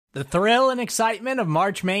The thrill and excitement of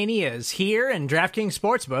March Mania is here, and DraftKings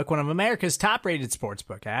Sportsbook, one of America's top-rated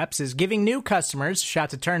sportsbook apps, is giving new customers a shot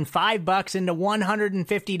to turn $5 into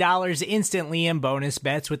 $150 instantly in bonus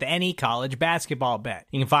bets with any college basketball bet.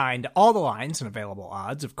 You can find all the lines and available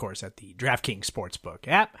odds, of course, at the DraftKings Sportsbook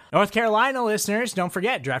app. North Carolina listeners, don't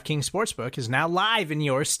forget, DraftKings Sportsbook is now live in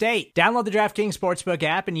your state. Download the DraftKings Sportsbook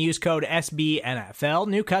app and use code SBNFL.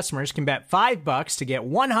 New customers can bet $5 to get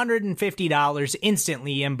 $150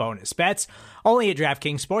 instantly in bonus bets, only at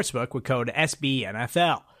DraftKings Sportsbook with code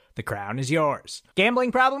SBNFL. The crown is yours.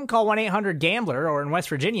 Gambling problem? Call 1-800-GAMBLER, or in West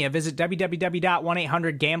Virginia, visit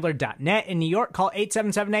www.1800gambler.net. In New York, call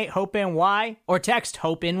 8778-HOPE-NY or text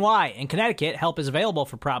HOPE-NY. In Connecticut, help is available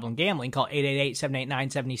for problem gambling. Call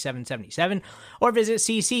 888-789-7777 or visit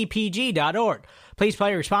ccpg.org. Please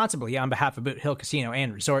play responsibly on behalf of Boot Hill Casino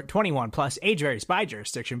and Resort. 21 plus, age varies by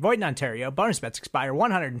jurisdiction. Void in Ontario. Bonus bets expire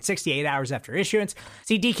 168 hours after issuance.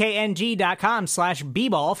 See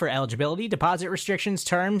dkng.com/bball for eligibility, deposit restrictions,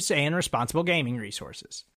 terms, and responsible gaming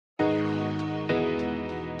resources.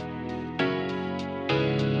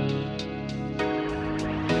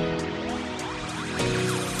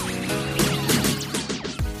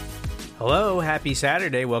 Hello, happy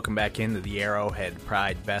Saturday. Welcome back into the Arrowhead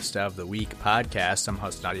Pride Best of the Week podcast. I'm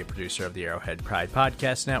host and audio producer of the Arrowhead Pride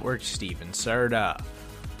Podcast Network, Steven Serta.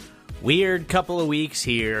 Weird couple of weeks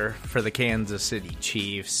here for the Kansas City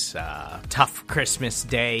Chiefs. Tough Christmas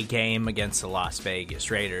Day game against the Las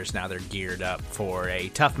Vegas Raiders. Now they're geared up for a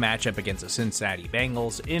tough matchup against the Cincinnati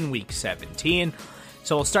Bengals in Week 17.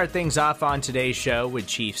 So we'll start things off on today's show with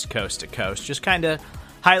Chiefs Coast to Coast. Just kind of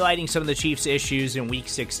highlighting some of the Chiefs' issues in Week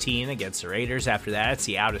 16 against the Raiders. After that, it's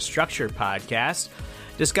the Out of Structure podcast,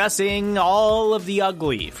 discussing all of the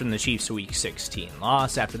ugly from the Chiefs' Week 16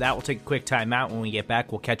 loss. After that, we'll take a quick timeout. When we get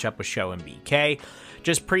back, we'll catch up with Show and BK,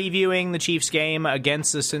 just previewing the Chiefs' game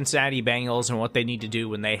against the Cincinnati Bengals and what they need to do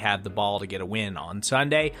when they have the ball to get a win on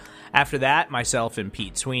Sunday. After that, myself and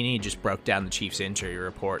Pete Sweeney just broke down the Chiefs' injury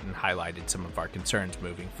report and highlighted some of our concerns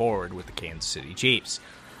moving forward with the Kansas City Chiefs.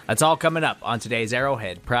 That's all coming up on today's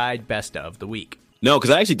Arrowhead Pride Best of the Week. No, because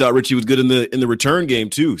I actually thought Richie was good in the return game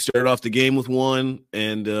too. Started off the game with one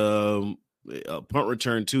and a punt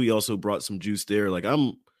return too. He also brought some juice there. Like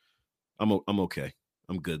I'm okay.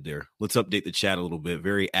 I'm good there. Let's update the chat a little bit.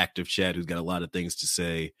 Very active chat who's got a lot of things to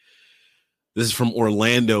say. This is from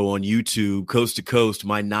Orlando on YouTube, coast to coast.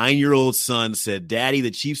 My 9-year-old son said, "Daddy,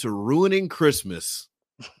 the Chiefs are ruining Christmas."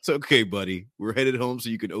 It's okay, buddy. We're headed home so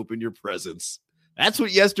you can open your presents. That's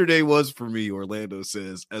what yesterday was for me, Orlando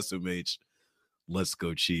says. SMH. Let's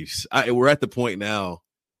go, Chiefs. We're at the point now.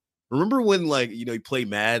 Remember when, you play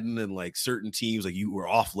Madden and, certain teams, you were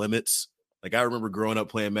off limits? I remember growing up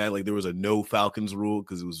playing Madden, there was a no Falcons rule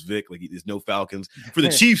because it was Vic. There's no Falcons. For the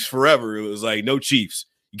Chiefs forever, it was no Chiefs.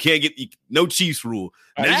 You can't get no Chiefs rule.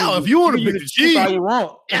 Now, if you want to pick the Chiefs, you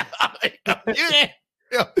want. Yeah.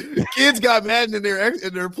 Kids got Madden in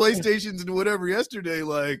their PlayStations and whatever yesterday.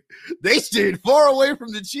 They stayed far away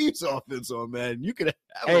from the Chiefs offense on Madden. You could have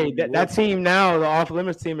that team now, the off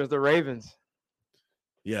limits team, is the Ravens.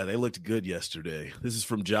 Yeah, they looked good yesterday. This is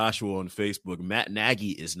from Joshua on Facebook. Matt Nagy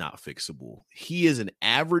is not fixable. He is an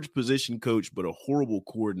average position coach, but a horrible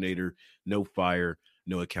coordinator. No fire,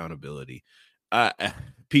 no accountability.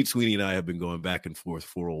 Pete Sweeney and I have been going back and forth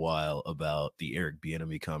for a while about the Eric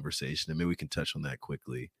Bieniemy conversation, and maybe we can touch on that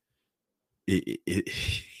quickly.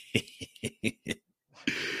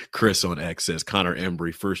 Chris on X says Connor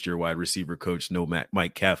Embry, first-year wide receiver coach, no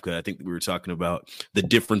Mike Kafka. I think we were talking about the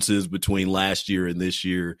differences between last year and this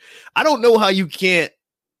year. I don't know how you can't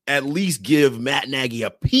at least give Matt Nagy a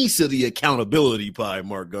piece of the accountability pie,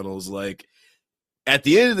 Mark Gunnels. At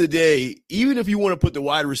the end of the day, even if you want to put the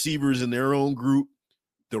wide receivers in their own group,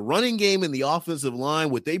 the running game and the offensive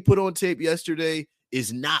line, what they put on tape yesterday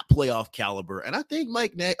is not playoff caliber. And I think I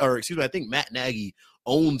think Matt Nagy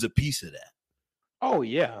owns a piece of that. Oh,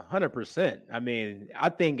 yeah, 100%. I mean, I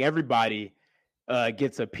think everybody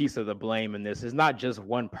gets a piece of the blame in this. It's not just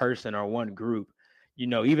one person or one group.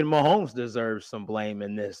 Even Mahomes deserves some blame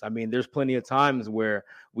in this. I mean, there's plenty of times where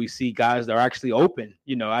we see guys that are actually open.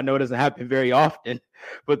 I know it doesn't happen very often,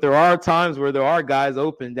 but there are times where there are guys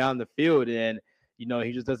open down the field and,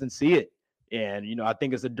 he just doesn't see it. And, I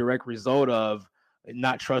think it's a direct result of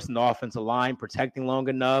not trusting the offensive line, protecting long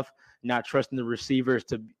enough, not trusting the receivers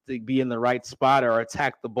to be in the right spot or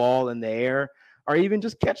attack the ball in the air or even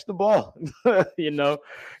just catch the ball,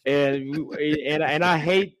 and I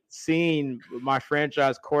hate seeing my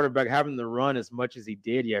franchise quarterback having to run as much as he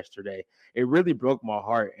did yesterday. It really broke my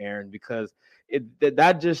heart, Aaron, because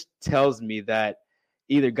that just tells me that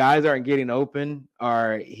either guys aren't getting open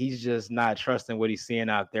or he's just not trusting what he's seeing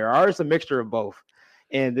out there, or it's a mixture of both.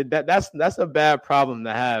 And that's a bad problem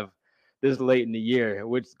to have this late in the year,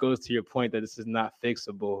 which goes to your point that this is not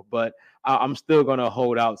fixable. But I'm still going to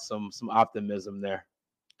hold out some optimism there.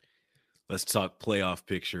 Let's talk playoff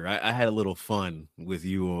picture. I had a little fun with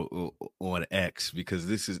you on X because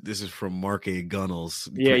this is from Mark A. Gunnels.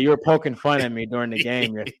 Yeah, you were poking fun at me during the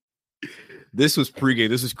game. This was pregame.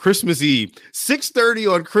 This is Christmas Eve,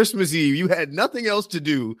 6:30 on Christmas Eve. You had nothing else to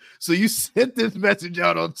do, so you sent this message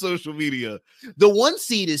out on social media. The 1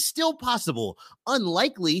 seed is still possible,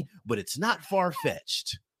 unlikely, but it's not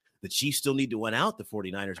far-fetched. The Chiefs still need to win out. The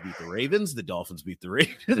 49ers beat the Ravens. The Dolphins beat the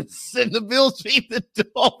Ravens. And the Bills beat the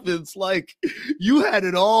Dolphins. Like, you had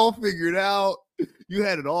it all figured out. You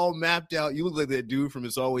had it all mapped out. You look like that dude from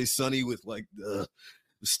It's Always Sunny with, like, the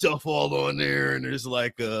stuff all on there, and there's,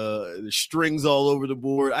 like, the strings all over the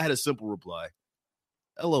board. I had a simple reply.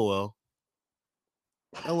 LOL.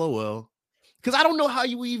 LOL. Because I don't know how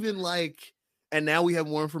you even, like... And now we have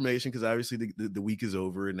more information because obviously the week is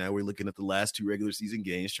over, and now we're looking at the last 2 regular season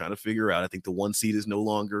games, trying to figure out. I think the 1 seed is no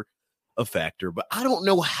longer a factor, but I don't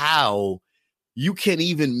know how you can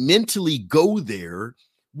even mentally go there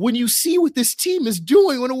when you see what this team is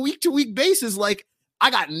doing on a week-to-week basis. Like,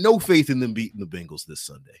 I got no faith in them beating the Bengals this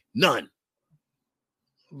Sunday. None.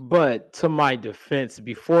 But to my defense,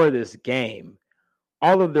 before this game,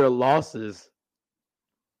 all of their losses,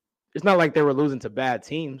 it's not like they were losing to bad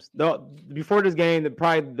teams. Before this game,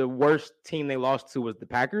 probably the worst team they lost to was the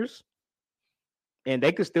Packers, and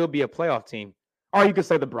they could still be a playoff team. Or you could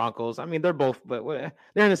say the Broncos. I mean, they're both, but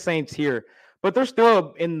they're in the same tier, but they're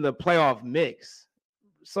still in the playoff mix.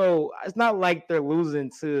 So it's not like they're losing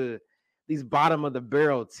to these bottom of the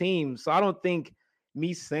barrel teams. So I don't think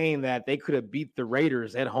me saying that they could have beat the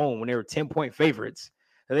Raiders at home when they were 10-point favorites,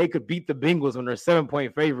 that they could beat the Bengals when they're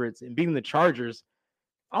 7-point favorites, and beating the Chargers,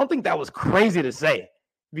 I don't think that was crazy to say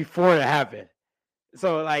before it happened.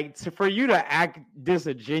 So, like, for you to act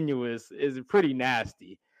disingenuous is pretty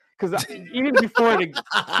nasty. Because even before you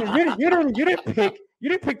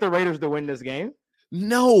didn't pick the Raiders to win this game.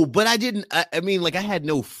 No, but I didn't. I mean, like, I had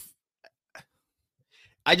no.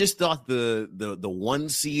 I just thought the 1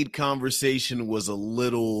 seed conversation was a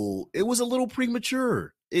little. It was a little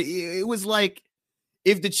premature. It was like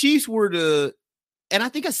if the Chiefs were to. And I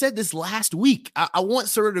think I said this last week. I want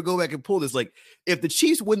Sir to go back and pull this. Like, if the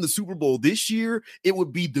Chiefs win the Super Bowl this year, it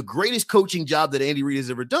would be the greatest coaching job that Andy Reid has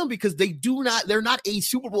ever done because they're not a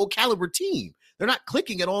Super Bowl caliber team. They're not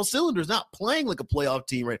clicking at all cylinders, not playing like a playoff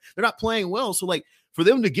team, right? They're not playing well. So, like, for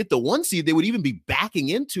them to get the 1 seed, they would even be backing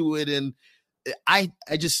into it. And I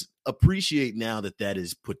just appreciate now that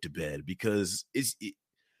is put to bed because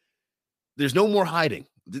there's no more hiding.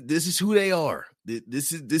 This is who they are.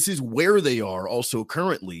 This is where they are also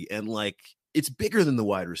currently. And, like, it's bigger than the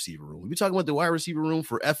wide receiver room. We've been talking about the wide receiver room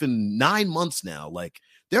for effing 9 months now. Like,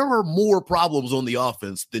 there are more problems on the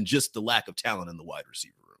offense than just the lack of talent in the wide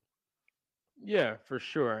receiver room. Yeah, for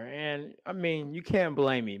sure. And I mean, you can't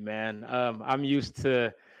blame me, man. I'm used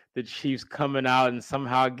to the Chiefs coming out and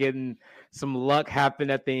somehow getting some luck happen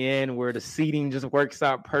at the end where the seeding just works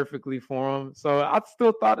out perfectly for them. So I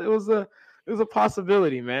still thought it was a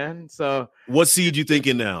possibility, man. So what seed you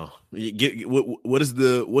thinking now? What's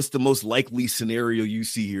the most likely scenario you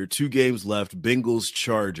see here? 2 games left, Bengals,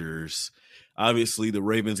 Chargers. Obviously, the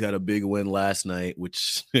Ravens had a big win last night,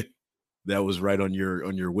 which that was right on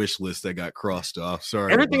your wish list that got crossed off.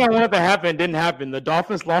 Sorry. Everything I wanted to happen didn't happen. The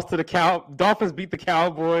Dolphins lost to Dolphins beat the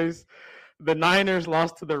Cowboys. The Niners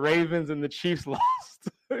lost to the Ravens, and the Chiefs lost.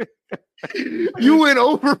 You went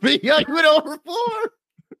over me. You went over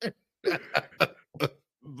 4.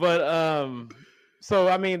 But so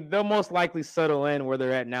I mean, they'll most likely settle in where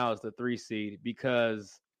they're at now as the 3 seed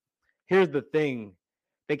because here's the thing.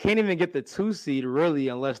 They can't even get the 2 seed really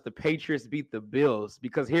unless the Patriots beat the Bills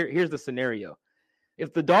because here's the scenario.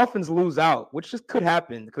 If the Dolphins lose out, which just could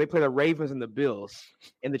happen because they play the Ravens and the Bills,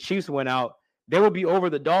 and the Chiefs went out, they will be over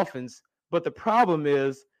the Dolphins. But the problem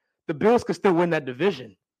is the Bills could still win that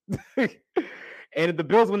division. And if the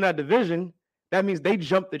Bills win that division, that means they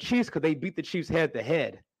jump the Chiefs because they beat the Chiefs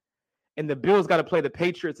head-to-head. And the Bills got to play the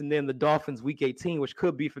Patriots and then the Dolphins week 18, which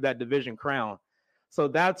could be for that division crown. So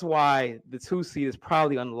that's why the 2 seed is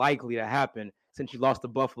probably unlikely to happen since you lost to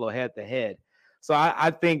Buffalo head-to-head. So I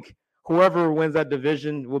think whoever wins that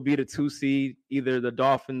division will be the 2 seed, either the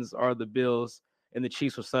Dolphins or the Bills, and the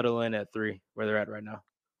Chiefs will settle in at 3, where they're at right now.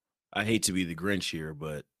 I hate to be the Grinch here,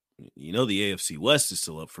 but the AFC West is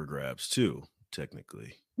still up for grabs too,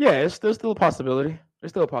 technically. Yeah, there's still a possibility.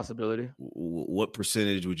 There's still a possibility. What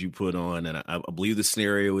percentage would you put on? And I believe the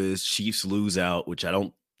scenario is Chiefs lose out, which I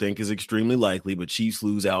don't think is extremely likely, but Chiefs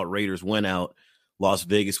lose out, Raiders win out, Las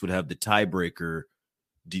Vegas would have the tiebreaker.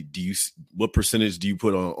 What percentage do you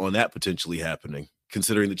put on that potentially happening,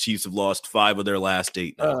 considering the Chiefs have lost 5 of their last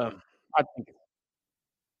 8 now?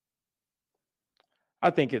 I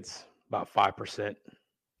think it's about 5%.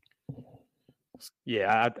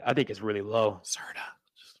 Yeah, I think it's really low.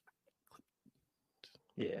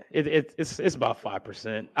 Yeah, it's about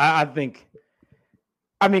 5%. I think.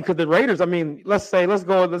 I mean, because the Raiders. I mean, let's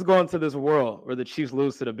go into this world where the Chiefs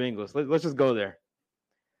lose to the Bengals. Let's just go there.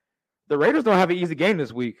 The Raiders don't have an easy game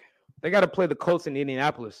this week. They got to play the Colts in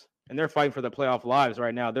Indianapolis, and they're fighting for their playoff lives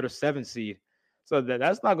right now. They're the 7th seed, so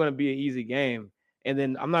that's not going to be an easy game. And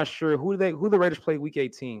then I'm not sure who the Raiders play week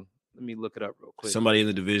 18. Let me look it up real quick. Somebody in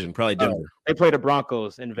the division, probably Denver. They play the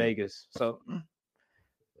Broncos in Vegas, so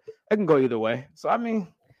it can go either way. So I mean,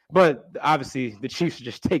 but obviously the Chiefs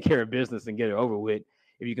just take care of business and get it over with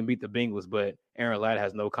if you can beat the Bengals. But Aaron Ladd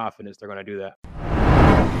has no confidence they're going to do that.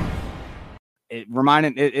 It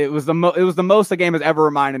was the most the game has ever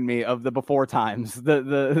reminded me of the before times,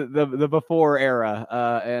 the before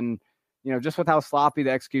era, and just with how sloppy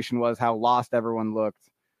the execution was, how lost everyone looked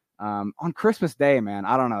on Christmas Day, man.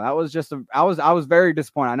 I don't know. That was just I was very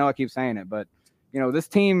disappointed. I know I keep saying it, but this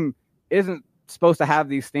team isn't supposed to have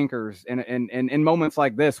these stinkers in moments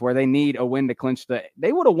like this where they need a win to clinch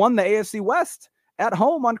they would have won the AFC West at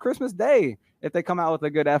home on Christmas Day if they come out with a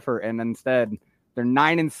good effort, and instead they're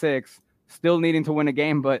 9-6. Still needing to win a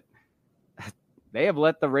game, but they have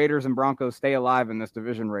let the Raiders and Broncos stay alive in this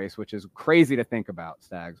division race, which is crazy to think about,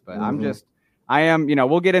 Stags. But I am,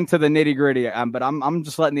 we'll get into the nitty gritty, but I'm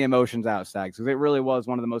just letting the emotions out, Stags, because it really was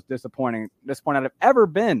one of the most disappointed I've ever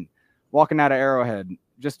been walking out of Arrowhead,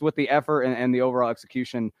 just with the effort and the overall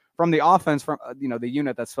execution from the offense, from the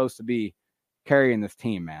unit that's supposed to be carrying this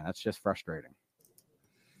team, man. That's just frustrating.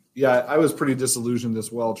 Yeah, I was pretty disillusioned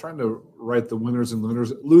as well. Trying to write the winners and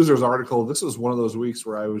losers article, this was one of those weeks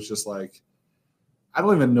where I was just like, I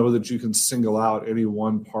don't even know that you can single out any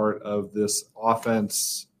one part of this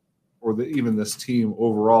offense or even this team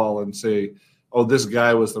overall and say, oh, this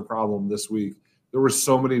guy was the problem this week. There were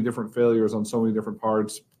so many different failures on so many different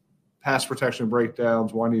parts. Pass protection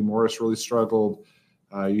breakdowns. Wandy Morris really struggled.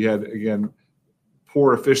 You had, again,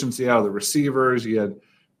 poor efficiency out of the receivers. You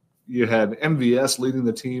had MVS leading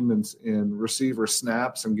the team in receiver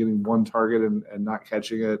snaps and getting one target and not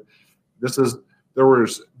catching it. There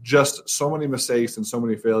was just so many mistakes and so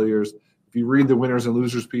many failures. If you read the winners and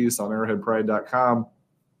losers piece on arrowheadpride.com,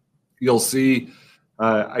 you'll see.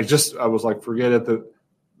 I was like, forget it. The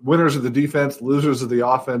winners of the defense, losers of the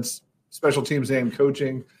offense, special teams and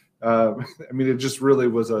coaching. It just really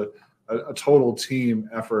was a total team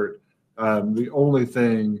effort. The only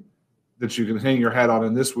thing that you can hang your hat on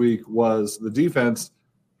in this week was the defense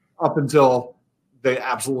up until they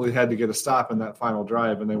absolutely had to get a stop in that final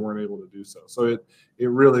drive, and they weren't able to do so. So it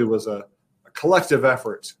really was a collective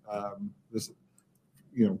effort.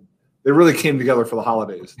 They really came together for the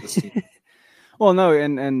holidays, this team. Well, no,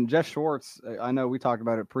 and Jeff Schwartz, I know we talked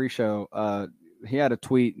about it pre-show. He had a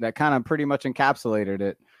tweet that kind of pretty much encapsulated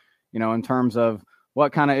it, in terms of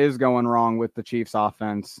what kind of is going wrong with the Chiefs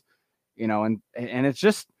offense, and it's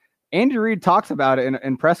just, Andy Reid talks about it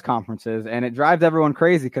in press conferences, and it drives everyone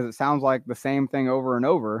crazy because it sounds like the same thing over and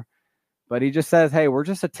over. But he just says, hey, we're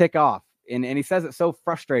just a tick off. And he says it so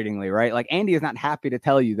frustratingly, right? Like, Andy is not happy to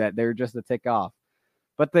tell you that they're just a tick off.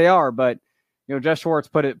 But they are. But, Jeff Schwartz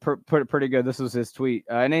put it pretty good. This was his tweet.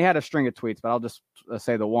 And he had a string of tweets, but I'll just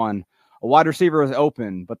say the one. A wide receiver is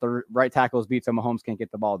open, but the right tackle is beat, so Mahomes can't get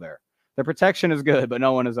the ball there. The protection is good, but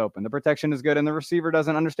no one is open. The protection is good, and the receiver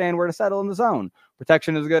doesn't understand where to settle in the zone.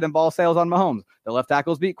 Protection is good, and ball sails on Mahomes. The left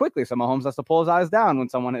tackle is beat quickly, so Mahomes has to pull his eyes down when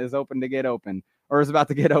someone is open to get open or is about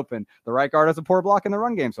to get open. The right guard has a poor block in the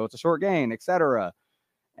run game, so it's a short gain, etc.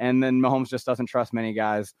 And then Mahomes just doesn't trust many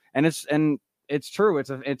guys, and it's true.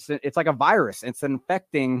 It's like a virus. It's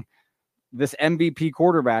infecting this MVP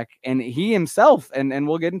quarterback, and he himself, and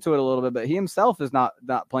we'll get into it a little bit, but he himself is not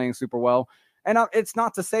playing super well. And it's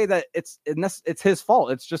not to say that it's his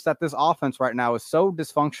fault. It's just that this offense right now is so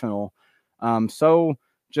dysfunctional, so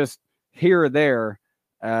just here or there.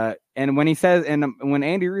 And when he says, and when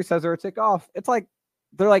Andy Reid says they're a tick off, it's like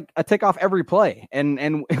they're like a tick off every play, and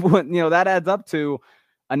that adds up to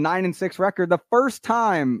a 9-6 record. The first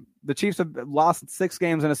time the Chiefs have lost 6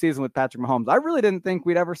 games in a season with Patrick Mahomes, I really didn't think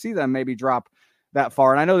we'd ever see them maybe drop that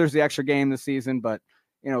far. And I know there's the extra game this season, but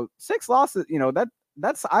 6 losses,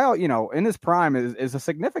 that's in his prime is a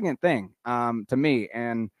significant thing to me.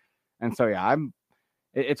 And so, yeah,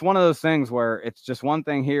 it's one of those things where it's just one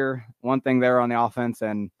thing here, one thing there on the offense.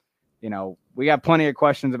 And, we got plenty of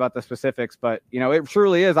questions about the specifics, but, it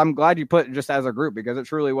truly is. I'm glad you put it just as a group, because it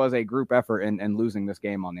truly was a group effort in losing this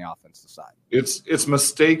game on the offensive side. It's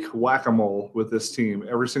mistake whack-a-mole with this team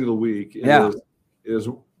every single week. It is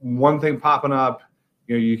one thing popping up.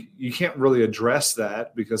 You can't really address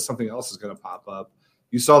that because something else is going to pop up.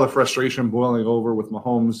 You saw the frustration boiling over with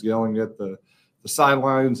Mahomes yelling at the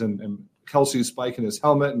sidelines and Kelsey spiking his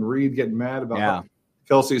helmet and Reed getting mad about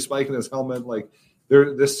Kelsey spiking his helmet. Like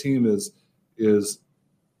this team is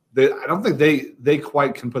I don't think they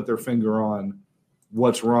quite can put their finger on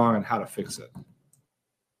what's wrong and how to fix it.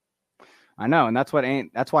 I know, and that's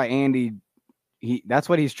why Andy that's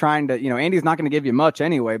what he's trying to. Andy's not going to give you much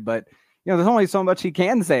anyway, but there's only so much he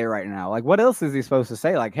can say right now. Like, what else is he supposed to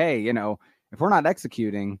say? Like, hey, if we're not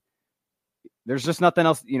executing, there's just nothing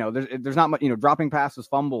else. There's not much. Dropping passes,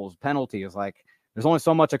 fumbles, penalties. Like, there's only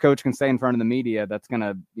so much a coach can say in front of the media that's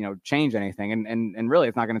gonna change anything. And really,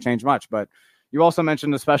 it's not going to change much. But you also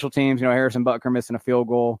mentioned the special teams. Harrison Butker missing a field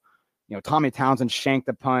goal. Tommy Townsend shanked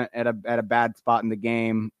the punt at a bad spot in the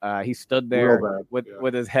game. He stood there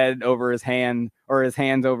with his head over his hand, or his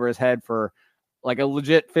hands over his head for like a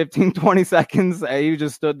legit 15, 20 seconds. He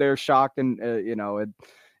just stood there shocked. And,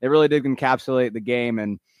 it really did encapsulate the game.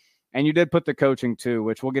 And you did put the coaching too,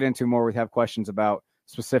 which we'll get into more. We have questions about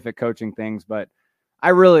specific coaching things, but I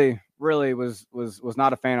really was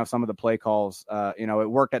not a fan of some of the play calls. It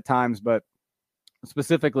worked at times, but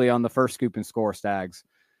specifically on the first scoop and score, Stags,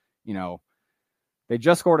 they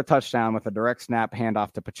just scored a touchdown with a direct snap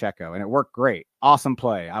handoff to Pacheco, and it worked great. Awesome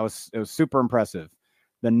play. It was super impressive.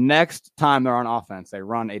 The next time they're on offense, they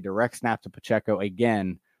run a direct snap to Pacheco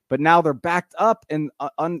again, but now they're backed up in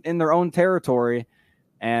their own territory,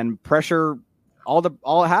 and pressure.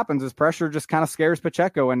 All it happens is pressure just kind of scares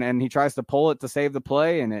Pacheco, and he tries to pull it to save the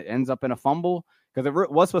play, and it ends up in a fumble because it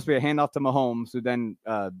was supposed to be a handoff to Mahomes, who then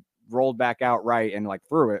rolled back out right and like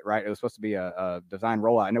threw it right. It was supposed to be a design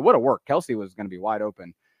rollout, and it would have worked. Kelsey was going to be wide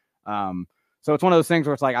open. So it's one of those things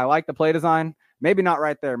where it's like, I like the play design. Maybe not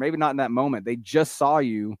right there. Maybe not in that moment. They just saw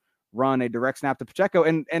you run a direct snap to Pacheco.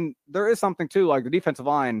 And there is something too, like the defensive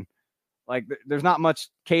line, like there's not much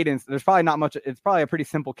cadence. There's probably not much. It's probably a pretty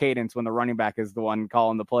simple cadence when the running back is the one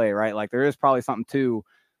calling the play, right? Like there is probably something to,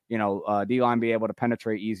 D-line be able to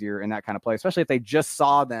penetrate easier in that kind of play, especially if they just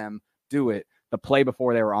saw them do it the play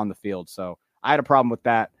before they were on the field. So I had a problem with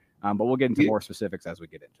that, but we'll get into more specifics as we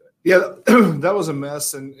get into it. Yeah, that was a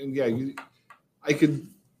mess. And I could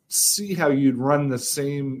see how you'd run the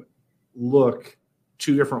same look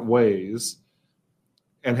two different ways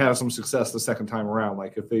and have some success the second time around.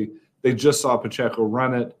 Like if they just saw Pacheco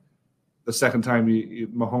run it the second time,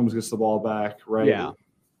 Mahomes gets the ball back, right? Yeah.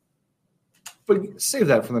 But save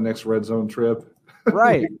that for the next red zone trip.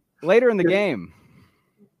 Right. Later in the game.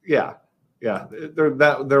 Yeah. Yeah.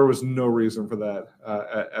 There was no reason for that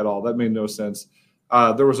at all. That made no sense.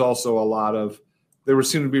 There was also they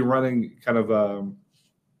seemed to be running kind of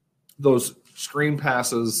those screen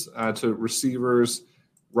passes to receivers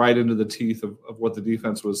right into the teeth of what the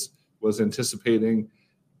defense was anticipating.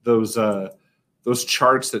 Those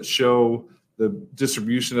charts that show the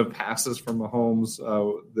distribution of passes from Mahomes,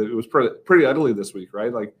 it was pretty ugly this week,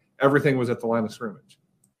 right? Like everything was at the line of scrimmage.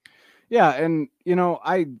 Yeah, and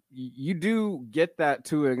you do get that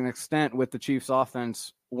to an extent with the Chiefs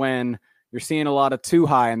offense when you're seeing a lot of too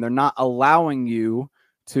high and they're not allowing you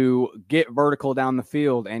to get vertical down the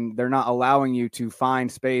field, and they're not allowing you to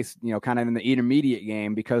find space, kind of in the intermediate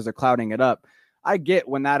game because they're clouding it up. I get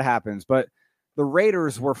when that happens, but the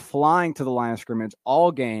Raiders were flying to the line of scrimmage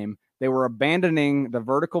all game. They were abandoning the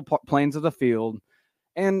vertical planes of the field,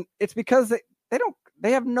 and it's because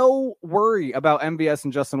they have no worry about MVS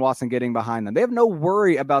and Justin Watson getting behind them. They have no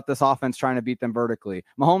worry about this offense trying to beat them vertically.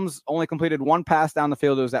 Mahomes only completed one pass down the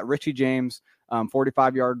field. It was that Richie James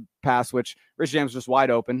 45-yard pass, which Richie James was just wide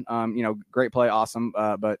open. Great play, awesome.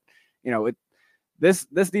 But this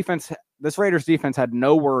defense, this Raiders defense had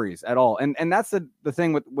no worries at all. And that's the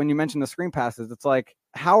thing with when you mention the screen passes, it's like,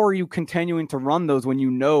 how are you continuing to run those when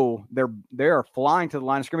they're flying to the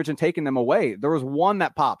line of scrimmage and taking them away? There was one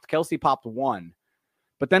that popped. Kelsey popped one.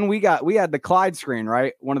 But then we had the Clyde screen,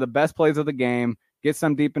 right? One of the best plays of the game, gets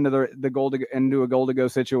them deep into into a goal to go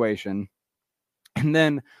situation. And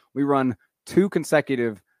then we run two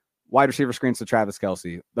consecutive wide receiver screens to Travis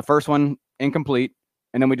Kelsey. The first one incomplete,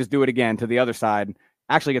 and then we just do it again to the other side.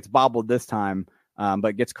 Actually gets bobbled this time,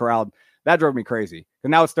 but gets corralled. That drove me crazy.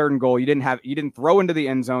 And now it's 3rd and goal. You didn't throw into the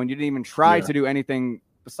end zone. You didn't even try to do anything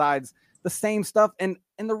besides the same stuff. And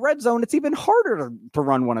in the red zone, it's even harder to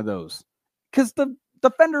run one of those because the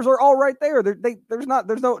defenders are all right there. There's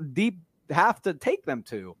no deep half to take them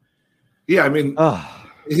to. Yeah, I mean,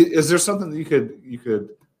 is there something that you could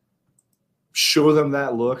show them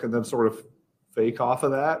that look and then sort of fake off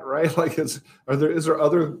of that, right? Like, is there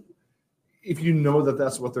other, if you know that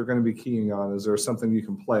that's what they're going to be keying on, is there something you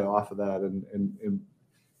can play off of that and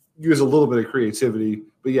use a little bit of creativity?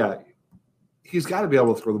 But yeah, he's got to be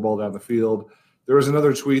able to throw the ball down the field. There was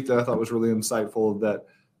another tweet that I thought was really insightful that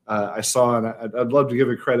I saw, and I'd love to give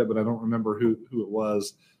it credit, but I don't remember who it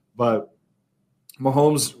was. But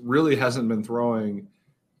Mahomes really hasn't been throwing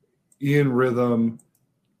in rhythm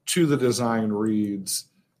to the design reads.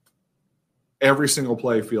 Every single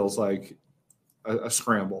play feels like a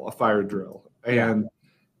scramble, a fire drill. And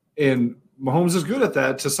Mahomes is good at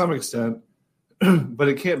that to some extent, but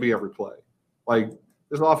it can't be every play. Like,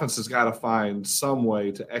 this offense has got to find some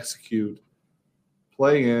way to execute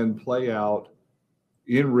play in, play out,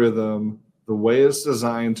 in rhythm, the way it's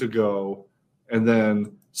designed to go, and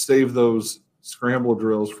then save those scramble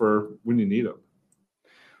drills for when you need them.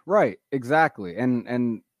 Right, exactly.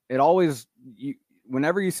 And it always,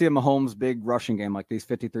 whenever you see a Mahomes big rushing game like these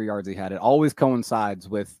 53 yards he had, it always coincides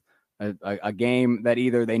with a game that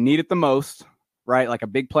either they need it the most, right, like a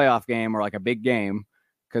big playoff game or like a big game,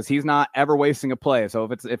 because he's not ever wasting a play. So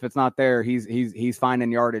if it's not there, he's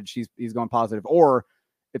finding yardage, he's going positive, or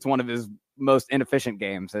it's one of his most inefficient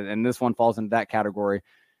games, and this one falls into that category,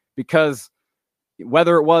 because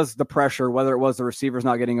whether it was the pressure, whether it was the receivers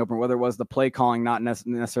not getting open, whether it was the play calling not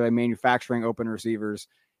necessarily manufacturing open receivers,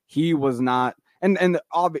 he was not. And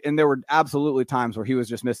there were absolutely times where he was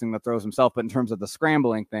just missing the throws himself. But in terms of the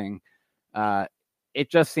scrambling thing, it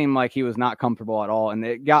just seemed like he was not comfortable at all, and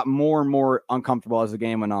it got more and more uncomfortable as the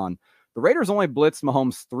game went on. The Raiders only blitzed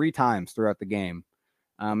Mahomes 3 times throughout the game.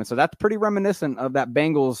 And so that's pretty reminiscent of that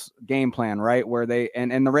Bengals game plan, right? Where they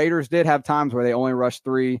and the Raiders did have times where they only rushed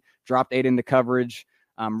 3, dropped 8 into coverage,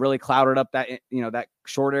 really clouded up that that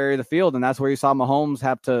short area of the field, and that's where you saw Mahomes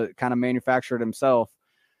have to kind of manufacture it himself.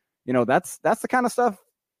 That's the kind of stuff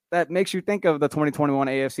that makes you think of the 2021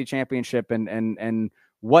 AFC Championship and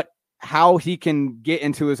how he can get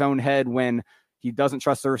into his own head when he doesn't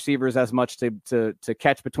trust the receivers as much to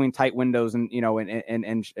catch between tight windows and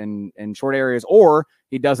in short areas, or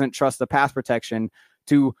he doesn't trust the pass protection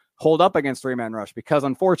to hold up against 3-man rush, because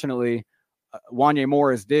unfortunately Wanya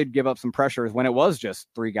Morris did give up some pressures when it was just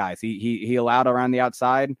 3 guys. He allowed around the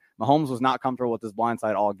outside. Mahomes was not comfortable with his blind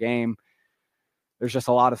side all game. There's just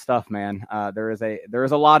a lot of stuff, man. There is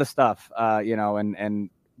a lot of stuff, but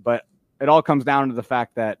it all comes down to the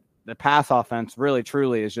fact that the pass offense really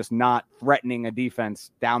truly is just not threatening a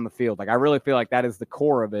defense down the field. Like, I really feel like that is the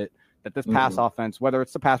core of it, that this pass offense, whether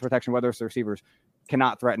it's the pass protection, whether it's the receivers,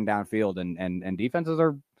 cannot threaten downfield, and defenses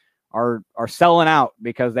are selling out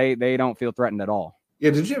because they don't feel threatened at all.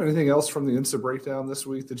 Yeah. Did you have anything else from the Insta breakdown this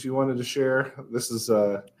week that you wanted to share? This is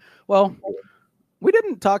well, we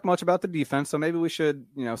didn't talk much about the defense, so maybe we should,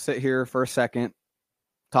 sit here for a second,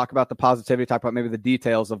 talk about the positivity, talk about maybe the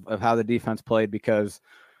details of how the defense played, because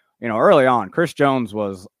early on, Chris Jones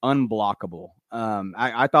was unblockable.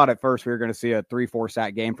 I thought at first we were going to see a 3-4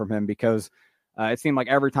 sack game from him, because it seemed like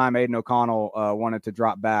every time Aiden O'Connell wanted to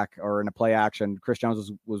drop back or in a play action, Chris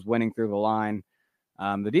Jones was winning through the line.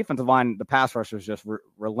 The defensive line, the pass rush was just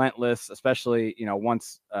relentless, especially,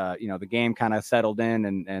 once, the game kind of settled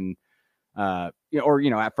in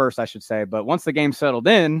at first I should say, but once the game settled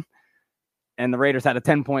in and the Raiders had a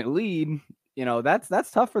 10-point lead,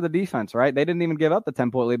 that's tough for the defense, right? They didn't even give up the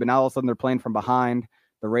 10-point lead, but now all of a sudden they're playing from behind.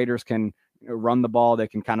 The Raiders can run the ball. They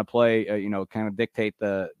can kind of play, kind of dictate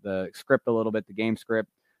the script a little bit, the game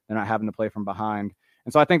script. They're not having to play from behind.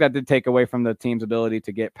 And so I think that did take away from the team's ability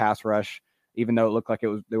to get pass rush, even though it looked like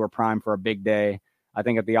they were primed for a big day. I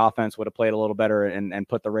think if the offense would have played a little better and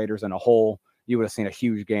put the Raiders in a hole, you would have seen a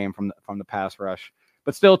huge game from the pass rush.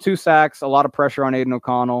 But still, 2 sacks, a lot of pressure on Aiden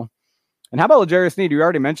O'Connell. And how about L'Jarius Sneed? You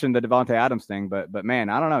already mentioned the Devontae Adams thing, but man,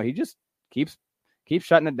 I don't know. He just keeps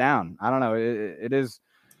shutting it down. I don't know. It is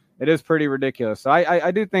pretty ridiculous. So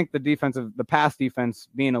I do think the pass defense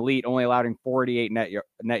being elite, only allowing 48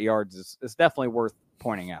 net yards is definitely worth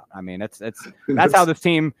pointing out. I mean, that's how this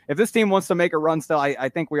team. If this team wants to make a run, still, I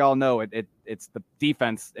think we all know it's the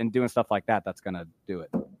defense and doing stuff like that that's going to do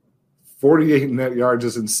it. 48 net yards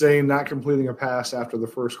is insane. Not completing a pass after the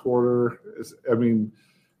first quarter is,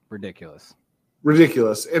 ridiculous.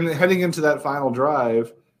 And heading into that final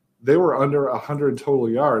drive, they were under 100 total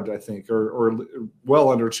yards, I think, or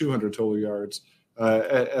well under 200 total yards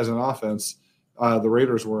as an offense. The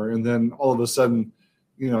Raiders were, and then all of a sudden,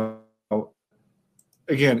 again,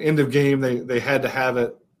 end of game, they had to have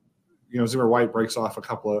it, Zimmer White breaks off a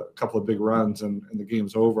couple of big runs and the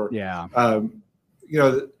game's over. Yeah.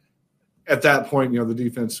 At that point, the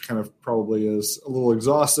defense kind of probably is a little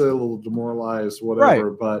exhausted, a little demoralized,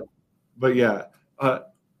 whatever. Right. But yeah,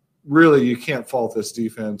 really, you can't fault this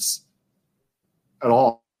defense at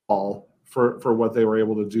all for what they were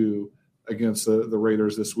able to do against the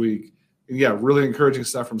Raiders this week. And yeah, really encouraging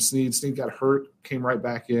stuff from Snead. Snead got hurt, came right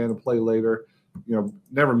back in and played later.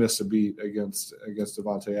 Never missed a beat against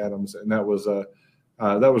Devontae Adams, and that was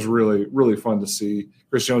really, really fun to see.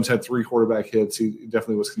 Chris Jones had 3 quarterback hits. He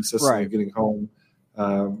definitely was consistent in getting home.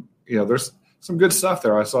 There's some good stuff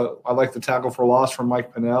there. I like the tackle for loss from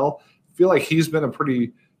Mike Pennell. I feel like he's been a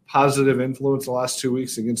pretty positive influence the last 2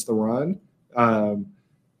 weeks against the run.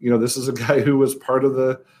 This is a guy who was part of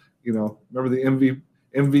the, remember the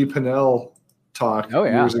MV Pennell talk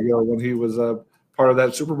years ago when he was part of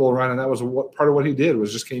that Super Bowl run, and that was part of what he did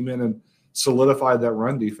was just came in and solidified that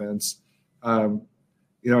run defense.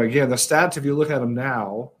 Again, the stats, if you look at them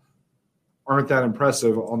now, aren't that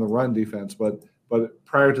impressive on the run defense, but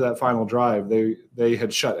prior to that final drive, they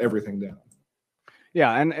had shut everything down.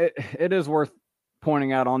 Yeah, and it is worth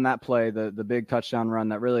pointing out on that play, the big touchdown run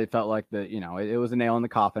that really felt like it was a nail in the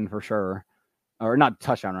coffin for sure. Or not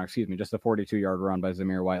touchdown run, excuse me, just a 42-yard run by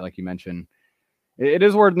Zamir White, like you mentioned. It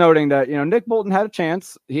is worth noting that, Nick Bolton had a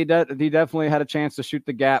chance. He definitely had a chance to shoot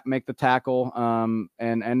the gap, make the tackle, and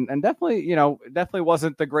definitely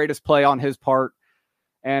wasn't the greatest play on his part.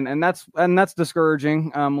 And that's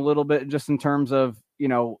discouraging a little bit, just in terms of,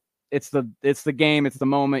 it's the game, it's the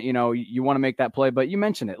moment, you want to make that play, but you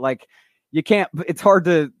mentioned it, like, you can't, it's hard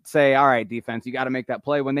to say, all right, defense, you got to make that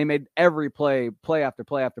play when they made every play after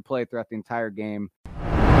play after play throughout the entire game.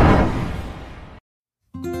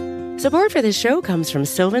 Support for this show comes from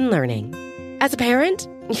Sylvan Learning. As a parent,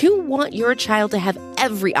 you want your child to have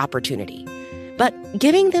every opportunity, but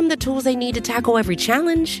giving them the tools they need to tackle every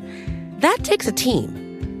challenge, that takes a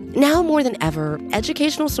team. Now more than ever,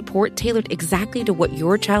 educational support tailored exactly to what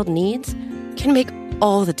your child needs can make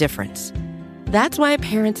all the difference. That's why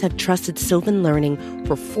parents have trusted Sylvan Learning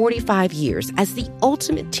for 45 years as the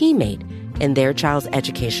ultimate teammate in their child's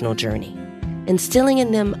educational journey, instilling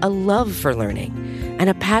in them a love for learning and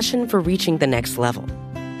a passion for reaching the next level.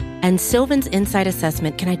 And Sylvan's Insight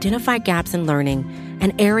Assessment can identify gaps in learning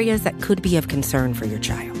and areas that could be of concern for your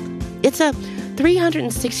child. It's a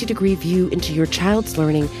 360-degree view into your child's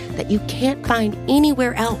learning that you can't find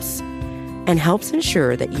anywhere else, and helps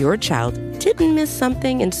ensure that your child didn't miss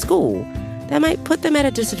something in school that might put them at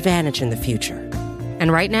a disadvantage in the future.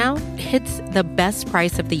 And right now, it's the best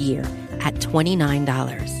price of the year at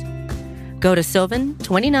 $29. Go to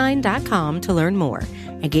sylvan29.com to learn more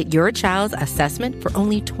and get your child's assessment for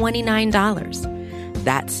only $29.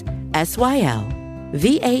 That's SYLVAN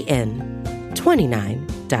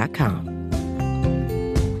 29.com.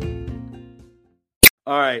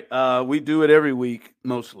 All right. We do it every week,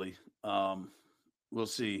 mostly. We'll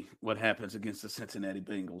see what happens against the Cincinnati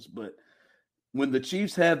Bengals. But when the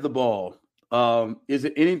Chiefs have the ball, is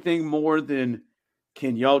it anything more than,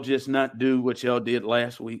 can y'all just not do what y'all did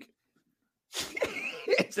last week?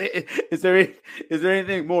 Is there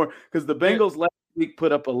anything more? Because the Bengals last week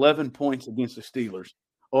put up 11 points against the Steelers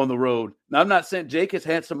on the road. Now, I'm not saying Jake has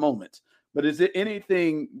had some moments, but is it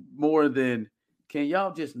anything more than, can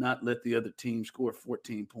y'all just not let the other team score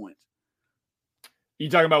 14 points? You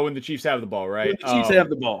talking about when the Chiefs have the ball, right? When the Chiefs have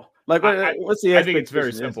the ball. Like, what's the? I think it's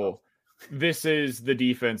very simple. This is the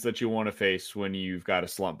defense that you want to face when you've got a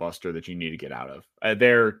slump buster that you need to get out of.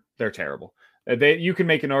 They're terrible. You can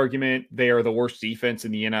make an argument they are the worst defense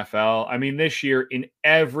in the NFL. I mean, this year in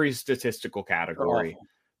every statistical category,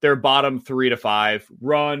 they're bottom 3 to 5.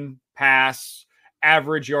 Run, pass,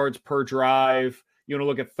 average yards per drive. You want to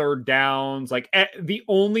look at third downs. Like, the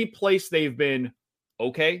only place they've been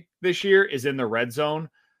okay this year is in the red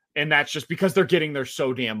zone. And that's just because they're getting there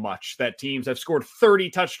so damn much that teams have scored 30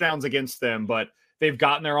 touchdowns against them, but they've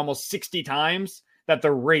gotten there almost 60 times, that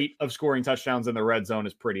the rate of scoring touchdowns in the red zone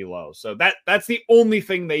is pretty low. So that's the only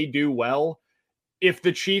thing they do well. If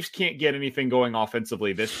the Chiefs can't get anything going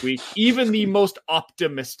offensively this week, even the most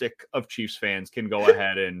optimistic of Chiefs fans can go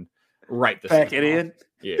ahead and write this. Pack it in.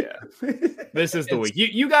 Yeah. This is the week.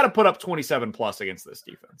 You got to put up 27 plus against this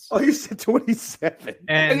defense. Oh, you said 27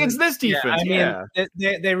 against this defense.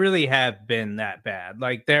 They really have been that bad.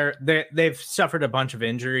 Like they've suffered a bunch of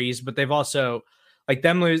injuries, but they've also, like,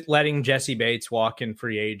 them letting Jesse Bates walk in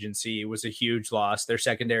free agency was a huge loss. Their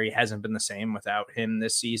secondary hasn't been the same without him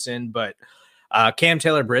this season, but Cam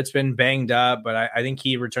Taylor-Britt's been banged up, but I think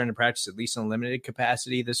he returned to practice at least in a limited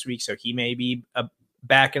capacity this week, so he may be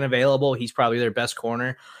back and available, he's probably their best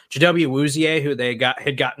corner. Jadobi Awuzie, who they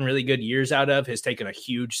had gotten really good years out of, has taken a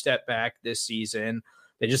huge step back this season.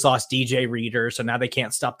 They just lost DJ Reader, so now they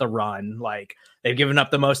can't stop the run. Like, they've given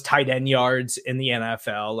up the most tight end yards in the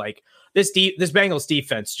NFL. Like, this Bengals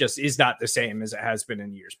defense just is not the same as it has been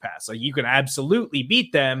in years past. Like, you can absolutely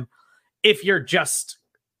beat them if you're just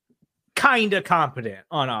kind of competent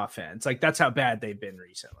on offense. Like, that's how bad they've been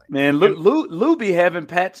recently. Man, Lou be having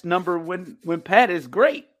Pat's number when Pat is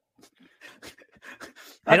great.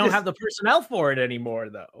 They don't have the personnel for it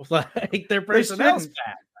anymore, though. Like, their personnel's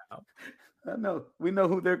bad now. I know. We know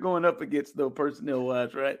who they're going up against, though,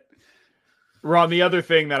 personnel-wise, right? Ron, the other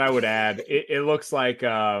thing that I would add, it looks like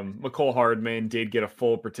McCole Hardman did get a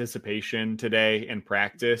full participation today in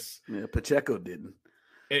practice. Yeah, Pacheco didn't.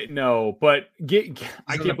 No, but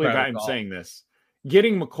I can't believe I'm saying this.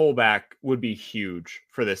 Getting McCole back would be huge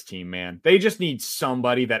for this team, man. They just need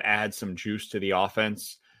somebody that adds some juice to the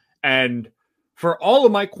offense. And for all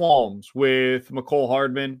of my qualms with McCole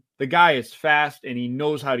Hardman, the guy is fast and he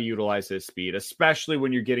knows how to utilize his speed, especially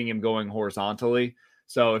when you're getting him going horizontally.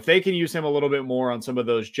 So if they can use him a little bit more on some of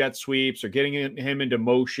those jet sweeps or getting him into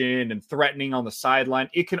motion and threatening on the sideline,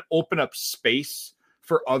 it can open up space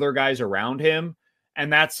for other guys around him.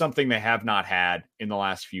 And that's something they have not had in the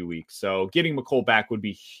last few weeks. So getting McCole back would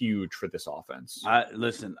be huge for this offense.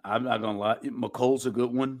 Listen, I'm not going to lie. McCole's a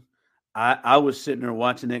good one. I was sitting there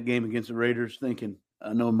watching that game against the Raiders thinking,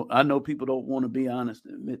 I know people don't want to be honest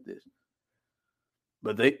and admit this,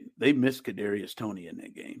 but they missed Kadarius Toney in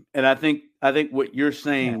that game. And I think what you're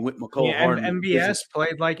saying with McCole Hardman, MBS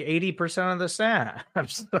played like 80% of the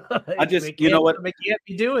snaps. I just, you know what? They can't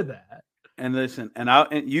be doing that. And listen,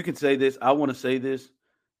 and you can say this. I want to say this.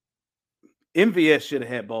 MVS should have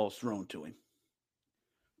had balls thrown to him.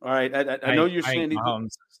 All right, I know you're saying Mahomes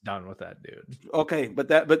is done with that dude. Okay, but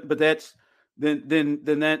that's then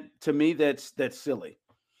that, to me, that's silly.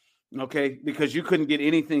 Okay, because you couldn't get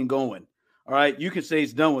anything going. All right, you can say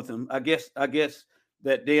he's done with him. I guess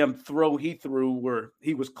that damn throw he threw where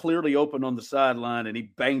he was clearly open on the sideline and he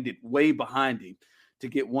banged it way behind him to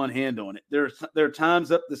get one hand on it. There are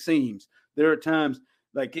times up the seams. There are times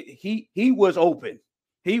like he was open.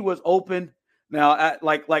 He was open. Now,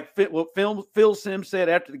 Phil Simms said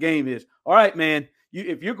after the game is, all right, man,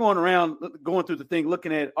 if you're going through the thing,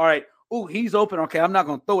 looking at it, all right, oh, he's open. Okay, I'm not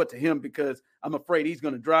going to throw it to him because I'm afraid he's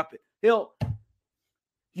going to drop it.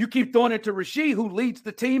 You keep throwing it to Rasheed, who leads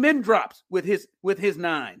the team in drops with his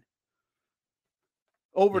 9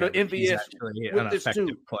 over to MVS. He's actually an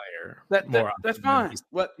effective player. That's fine.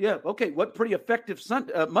 Okay. What pretty effective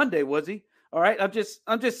Monday was he? All right. I'm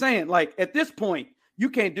just saying, like, at this point,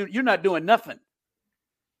 you're not doing nothing.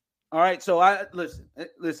 All right. So listen,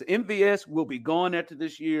 MVS will be gone after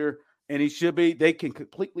this year, and he should be. They can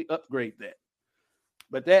completely upgrade that.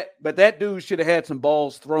 But that dude should have had some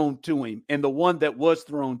balls thrown to him, and the one that was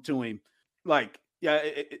thrown to him,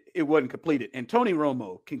 it wasn't completed. And Tony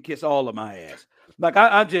Romo can kiss all of my ass. Like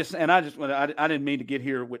I didn't mean to get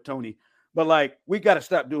here with Tony, but like we got to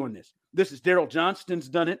stop doing this. This is Daryl Johnston's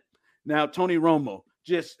done it. Now Tony Romo,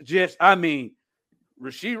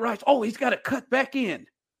 Rasheed Rice. Oh, he's got to cut back in.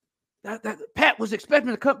 That Pat was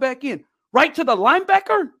expecting to cut back in right to the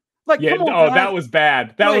linebacker. Like, yeah, come on, that was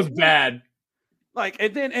bad. That was bad. Like,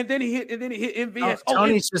 and then he hit MVS.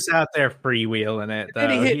 Tony's just out there freewheeling it though.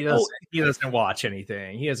 He doesn't watch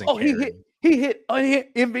anything. He doesn't care. He hit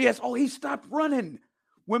MVS. Oh, he stopped running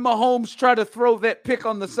when Mahomes tried to throw that pick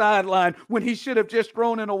on the sideline when he should have just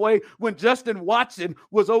thrown it away. When Justin Watson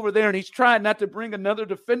was over there and he's trying not to bring another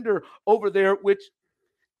defender over there, which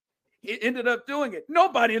he ended up doing it.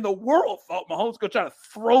 Nobody in the world thought Mahomes going to try to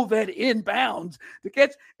throw that inbounds to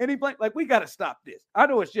catch any blame. Like, we got to stop this. I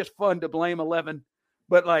know it's just fun to blame 11,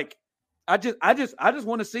 but like, I just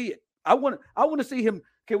want to see it. I want to see him.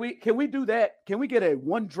 Can we do that? Can we get a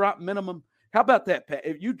 1 drop minimum? How about that, Pat?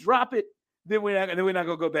 If you drop it, then we're not going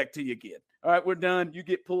to go back to you again. All right, we're done. You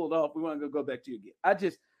get pulled off. We want to go back to you again.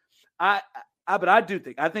 But I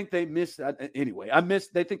think they missed anyway. I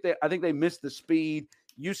think they missed the speed.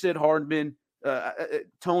 You said Hardman,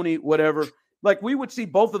 Tony, whatever. Like, we would see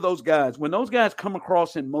both of those guys when those guys come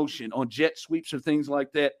across in motion on jet sweeps or things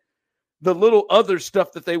like that. The little other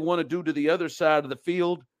stuff that they want to do to the other side of the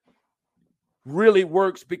field really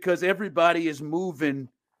works because everybody is moving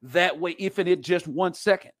that way, even in just 1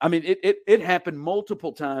 second. I mean, it happened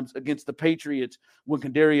multiple times against the Patriots when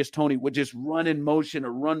Kadarius Toney would just run in motion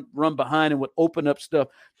or run behind and would open up stuff.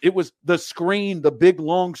 It was the screen, the big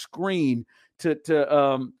long screen to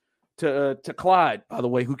Clyde, by the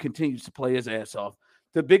way, who continues to play his ass off.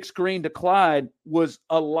 The big screen to Clyde was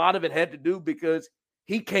a lot of it had to do because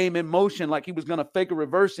he came in motion like he was going to fake a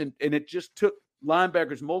reverse, and it just took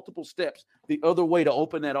linebackers multiple steps the other way to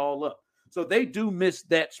open that all up. So they do miss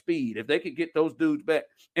that speed. If they could get those dudes back.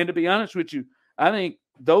 And to be honest with you, I think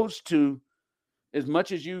those two, as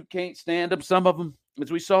much as you can't stand up some of them,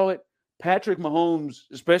 as we saw it, Patrick Mahomes,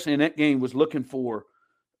 especially in that game, was looking for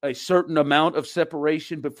a certain amount of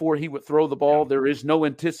separation before he would throw the ball. There is no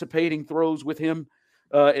anticipating throws with him,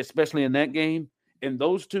 especially in that game. And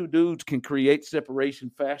those two dudes can create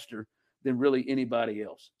separation faster than really anybody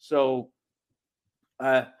else. So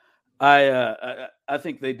I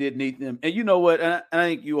think they did need them. And you know what? And I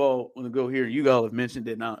think you all want to go here. You all have mentioned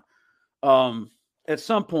it now. At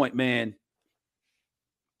some point, man,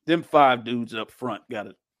 them 5 dudes up front got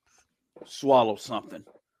to swallow something.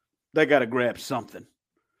 They got to grab something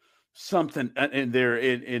in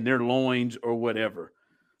their loins or whatever,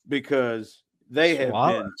 because they have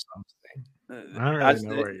been something. I don't really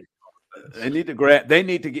know where they need to grab. They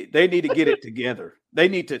need to get it together. They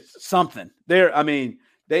need to something.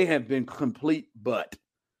 They have been complete butt.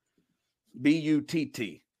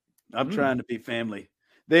 B-U-T-T. I'm trying to be family.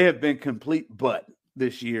 They have been complete butt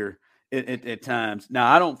this year at times.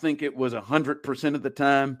 Now, I don't think it was 100% of the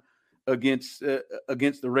time against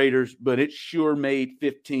the Raiders, but it sure made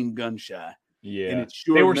 15 gun shy. Yeah, and it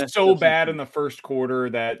sure they were so bad in the first quarter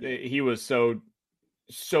that he was so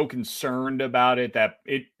concerned about it that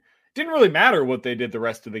it didn't really matter what they did the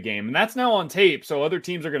rest of the game. And that's now on tape, so other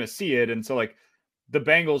teams are going to see it. And so, like, the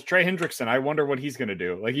Bengals, Trey Hendrickson, I wonder what he's going to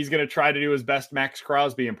do. Like, he's going to try to do his best Max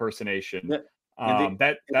Crosby impersonation.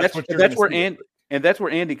 That's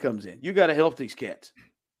where Andy comes in. You got to help these cats.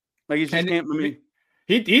 Like, you just can't.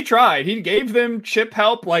 He tried. He gave them chip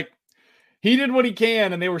help. Like, he did what he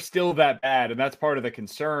can, and they were still that bad. And that's part of the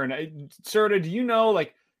concern. Serta, do you know,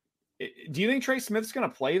 like, do you think Trey Smith's going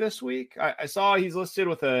to play this week? I saw he's listed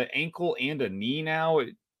with an ankle and a knee now.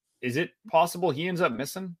 Is it possible he ends up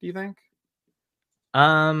missing, do you think?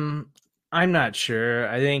 I'm not sure.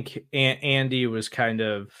 I think Andy was kind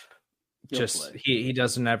of just he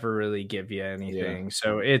doesn't ever really give you anything. Yeah.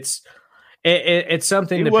 So it's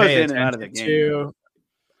something to pay attention to.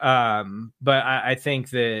 But I think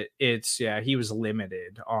that he was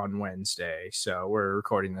limited on Wednesday, so we're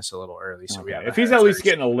recording this a little early. So we have if he's at least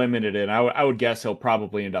getting a limited in, I would guess he'll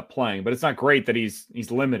probably end up playing. But it's not great that he's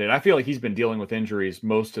limited. I feel like he's been dealing with injuries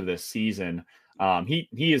most of this season.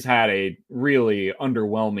 He has had a really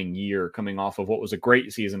underwhelming year coming off of what was a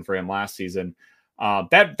great season for him last season.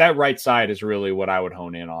 That right side is really what I would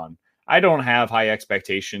hone in on. I don't have high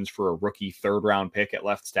expectations for a rookie 3rd round pick at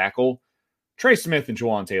left tackle. Trey Smith and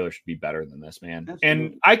Juwan Taylor should be better than this, man. Absolutely.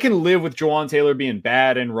 And I can live with Juwan Taylor being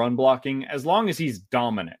bad in run blocking as long as he's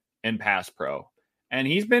dominant in pass pro. And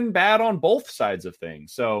he's been bad on both sides of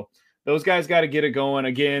things. So those guys got to get it going.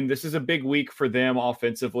 Again, this is a big week for them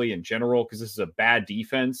offensively in general because this is a bad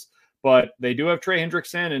defense. But they do have Trey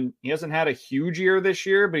Hendrickson, and he hasn't had a huge year this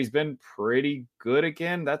year, but he's been pretty good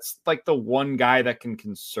again. That's like the one guy that can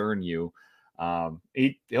concern you.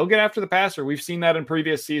 He'll get after the passer. We've seen that in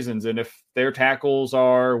previous seasons. And if their tackles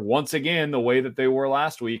are once again the way that they were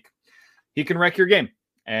last week, he can wreck your game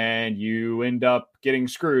and you end up getting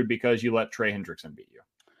screwed because you let Trey Hendrickson beat you.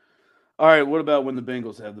 All right. What about when the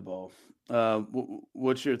Bengals have the ball?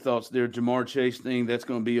 What's your thoughts there? Jamar Chase thing. That's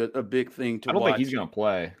going to be a big thing to watch. I don't think he's going to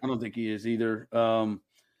play. I don't think he is either.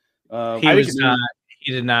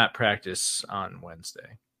 He did not practice on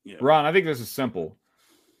Wednesday. Yeah. Ron, I think this is simple.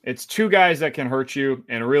 It's 2 guys that can hurt you,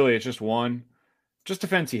 and really it's just one. Just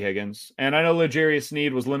defend T. Higgins. And I know L'Jarius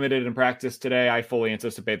Sneed was limited in practice today. I fully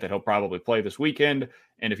anticipate that he'll probably play this weekend.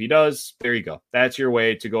 And if he does, there you go. That's your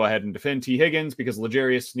way to go ahead and defend T. Higgins because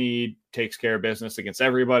L'Jarius Sneed takes care of business against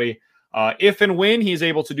everybody. If and when he's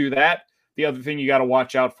able to do that, the other thing you got to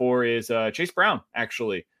watch out for is Chase Brown,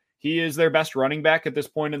 actually. He is their best running back at this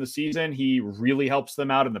point in the season. He really helps them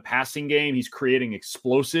out in the passing game. He's creating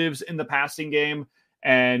explosives in the passing game.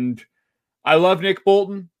 And I love Nick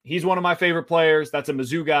Bolton. He's one of my favorite players. That's a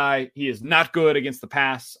Mizzou guy. He is not good against the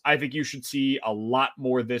pass. I think you should see a lot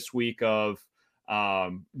more this week of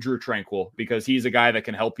Drew Tranquill because he's a guy that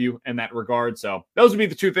can help you in that regard. So those would be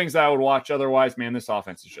the 2 things that I would watch. Otherwise, man, this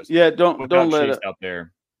offense is just don't let it out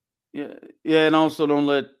there. Yeah, and also don't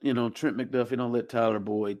let Trent McDuffie, don't let Tyler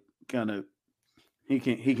Boyd kind of he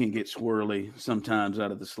can get swirly sometimes out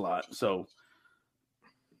of the slot. So.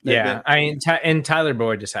 And Tyler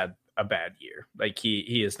Boyd just had a bad year. Like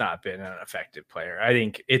he has not been an effective player. I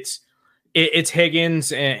think it's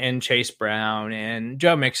Higgins and Chase Brown, and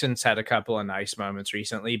Joe Mixon's had a couple of nice moments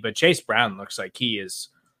recently, but Chase Brown looks like he is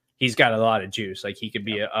he's got a lot of juice. Like he could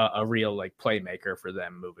be a real like playmaker for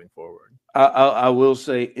them moving forward. I will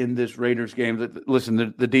say in this Raiders game that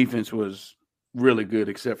listen, the defense was really good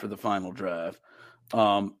except for the final drive.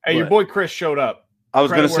 Hey, your boy Chris showed up. I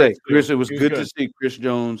was going to say, Chris, it was good to see Chris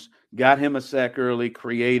Jones. Got him a sack early,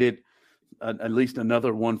 created at least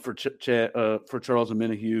another one for Charles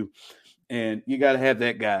Omenihu. And you got to have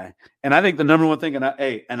that guy. And I think the number one thing, and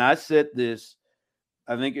I said this,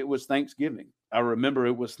 I think it was Thanksgiving. I remember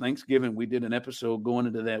it was Thanksgiving. We did an episode going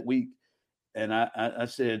into that week. And I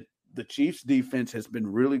said, the Chiefs defense has been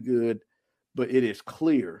really good, but it is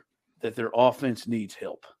clear that their offense needs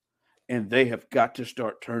help. And they have got to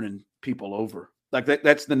start turning people over. Like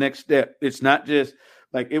that's the next step. It's not just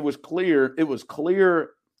like it was clear. It was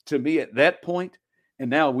clear to me at that point, and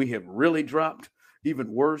now we have really dropped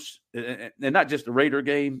even worse. And not just the Raider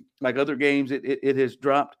game, like other games, it has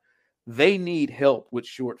dropped. They need help with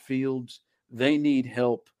short fields. They need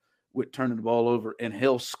help with turning the ball over and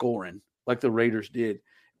hell scoring like the Raiders did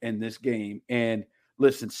in this game. And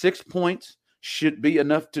listen, 6 points should be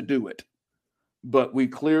enough to do it. But we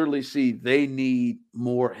clearly see they need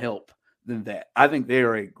more help than that. I think they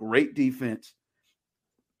are a great defense.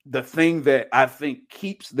 The thing that I think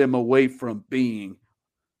keeps them away from being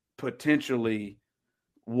potentially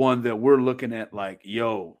one that we're looking at like,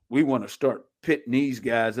 yo, we want to start pitting these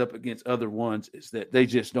guys up against other ones is that they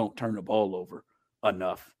just don't turn the ball over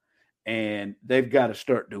enough. And they've got to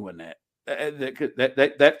start doing that.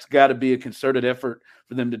 That's got to be a concerted effort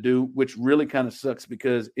for them to do, which really kind of sucks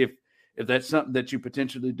because if that's something that you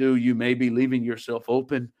potentially do, you may be leaving yourself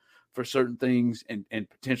open for certain things and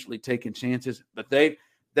potentially taking chances. But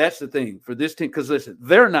that's the thing for this team, because listen,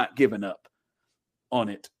 they're not giving up on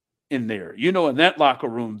it in there. You know, in that locker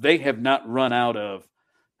room, they have not run out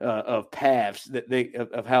of paths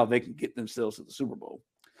of how they can get themselves to the Super Bowl.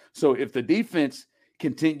 So if the defense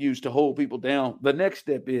continues to hold people down, the next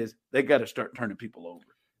step is they got to start turning people over.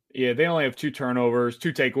 Yeah, they only have 2 turnovers,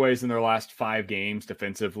 2 takeaways in their last 5 games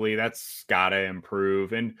defensively. That's got to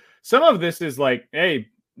improve. And some of this is like, hey,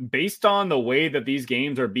 based on the way that these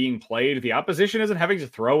games are being played, the opposition isn't having to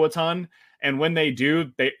throw a ton. And when they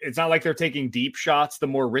do, it's not like they're taking deep shots, the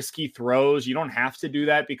more risky throws. You don't have to do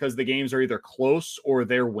that because the games are either close or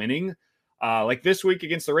they're winning. Like this week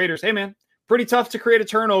against the Raiders, hey, man, pretty tough to create a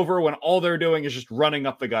turnover when all they're doing is just running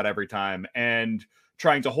up the gut every time and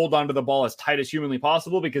trying to hold on to the ball as tight as humanly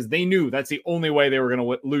possible because they knew that's the only way they were going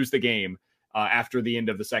to lose the game after the end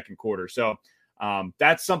of the second quarter. So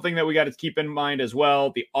that's something that we got to keep in mind as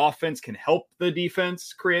well. The offense can help the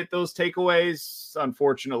defense create those takeaways.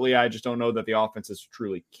 Unfortunately, I just don't know that the offense is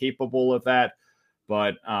truly capable of that.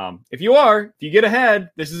 But if you get ahead,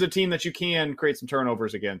 this is a team that you can create some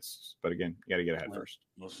turnovers against. But again, you got to get ahead first.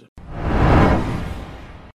 We'll see.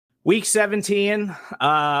 Week 17,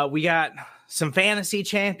 we got some fantasy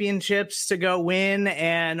championships to go win,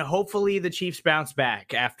 and hopefully the Chiefs bounce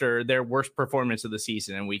back after their worst performance of the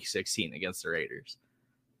season in Week 16 against the Raiders.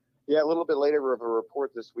 Yeah, a little bit later of a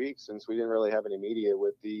report this week since we didn't really have any media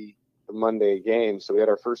with the Monday game. So we had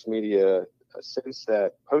our first media since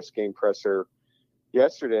that post-game presser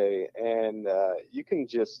yesterday, and you can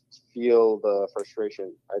just feel the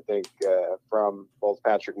frustration, I think, from both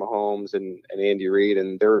Patrick Mahomes and Andy Reid,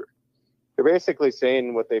 and they're basically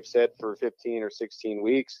saying what they've said for 15 or 16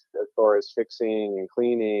 weeks as far as fixing and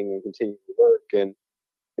cleaning and continuing to work. And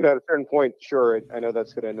you know, at a certain point, sure, I know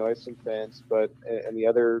that's going to annoy some fans, but and the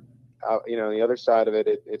other, the other side of it,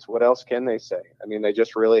 it's what else can they say? I mean, they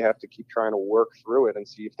just really have to keep trying to work through it and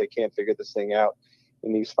see if they can't figure this thing out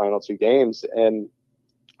in these final 2 games. And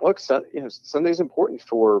look, Sunday's important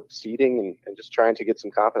for seeding and just trying to get some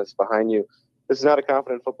confidence behind you. This is not a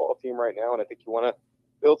confident football team right now, and I think you want to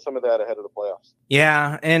build some of that ahead of the playoffs.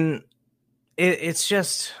 Yeah, and it's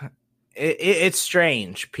just it's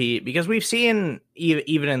strange, Pete, because we've seen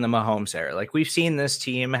even in the Mahomes era, like we've seen this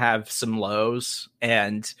team have some lows,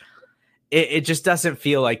 and it just doesn't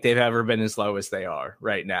feel like they've ever been as low as they are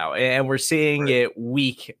right now, and we're seeing it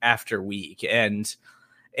week after week, and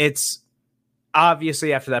it's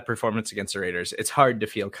obviously after that performance against the Raiders, it's hard to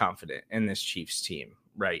feel confident in this Chiefs team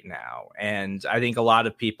right now. And I think a lot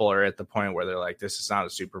of people are at the point where they're like, this is not a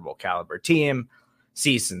Super Bowl caliber team.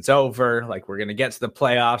 Season's over. Like, we're going to get to the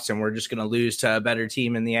playoffs and we're just going to lose to a better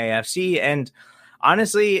team in the AFC. And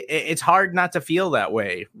honestly, it's hard not to feel that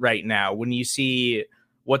way right now when you see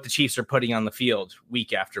what the Chiefs are putting on the field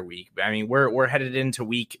week after week. I mean, we're headed into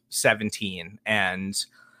week 17, and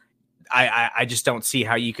I just don't see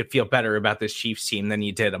how you could feel better about this Chiefs team than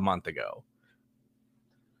you did a month ago.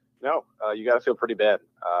 No, you got to feel pretty bad.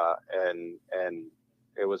 And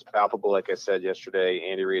it was palpable, like I said yesterday.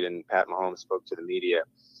 Andy Reid and Pat Mahomes spoke to the media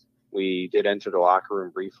We did enter the locker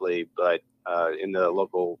room briefly, but in the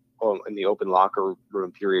open locker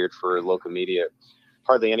room period for local media,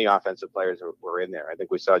 hardly any offensive players were in there. I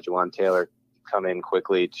think we saw Juwan Taylor come in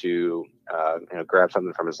quickly to grab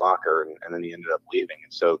something from his locker, and then he ended up leaving.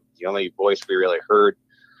 And so the only voice we really heard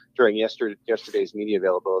during yesterday's media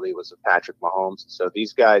availability was of Patrick Mahomes. So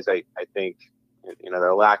these guys, I think,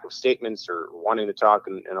 their lack of statements or wanting to talk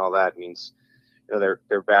and all that means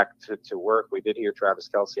they're back to work. We did hear Travis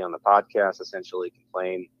Kelce on the podcast essentially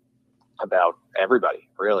complain about everybody,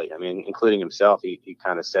 really. I mean, including himself. He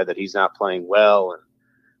kind of said that he's not playing well, and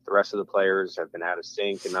the rest of the players have been out of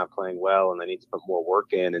sync and not playing well, and they need to put more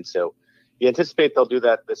work in. And so you anticipate they'll do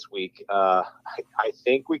that this week. I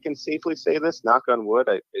think we can safely say this, knock on wood.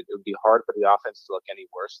 It would be hard for the offense to look any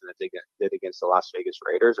worse than they did against the Las Vegas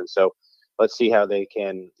Raiders. And so let's see how they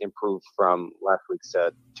can improve from last week's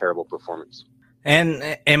terrible performance.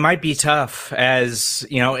 And it might be tough, as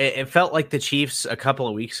it felt like the Chiefs a couple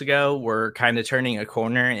of weeks ago were kind of turning a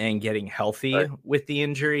corner and getting healthy with the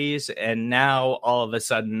injuries. And now all of a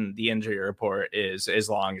sudden the injury report is as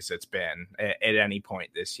long as it's been at any point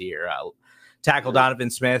this year. Tackle Donovan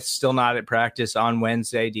Smith still not at practice on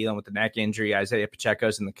Wednesday, dealing with the neck injury. Isaiah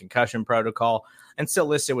Pacheco's in the concussion protocol and still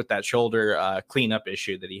listed with that shoulder cleanup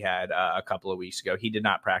issue that he had a couple of weeks ago. He did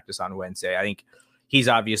not practice on Wednesday. I think he's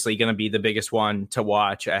obviously going to be the biggest one to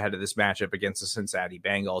watch ahead of this matchup against the Cincinnati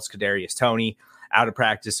Bengals. Kadarius Toney out of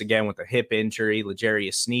practice again with a hip injury.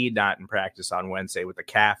 L'Jarius Sneed not in practice on Wednesday with a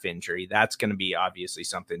calf injury. That's going to be obviously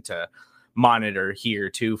something to monitor here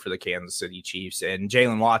too for the Kansas City Chiefs. And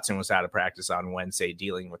Jalen Watson was out of practice on Wednesday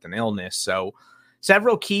dealing with an illness. So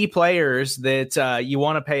several key players that you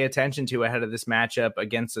want to pay attention to ahead of this matchup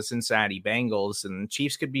against the Cincinnati Bengals, and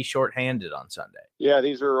Chiefs could be shorthanded on Sunday. Yeah,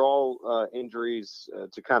 these are all injuries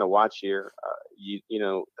to kind of watch here.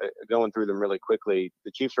 Going through them really quickly,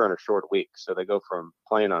 the Chiefs are on a short week, so they go from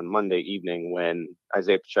playing on Monday evening when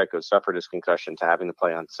Isaiah Pacheco suffered his concussion to having to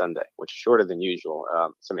play on Sunday, which is shorter than usual.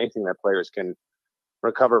 It's amazing that players can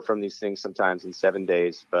recover from these things sometimes in 7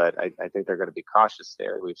 days, but I think they're going to be cautious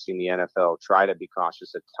there. We've seen the NFL try to be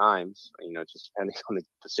cautious at times, just depending on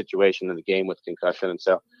the situation in the game with concussion. And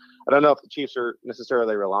so I don't know if the Chiefs are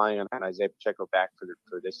necessarily relying on Isaiah Pacheco back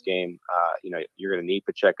for this game. You're going to need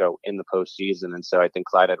Pacheco in the postseason. And so I think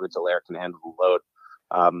Clyde Edwards-Helaire can handle the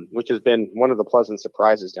load, which has been one of the pleasant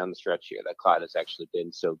surprises down the stretch here, that Clyde has actually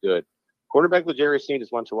been so good. Quarterback L'Jarius Sneed is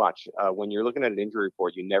one to watch. When you're looking at an injury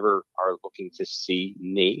report, you never are looking to see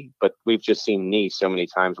knee, but we've just seen knee so many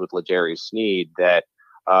times with L'Jarius Sneed that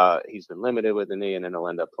he's been limited with the knee, and then he'll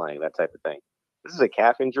end up playing, that type of thing. This is a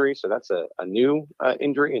calf injury, so that's a new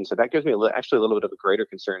injury, and so that gives me actually a little bit of a greater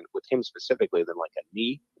concern with him specifically than like a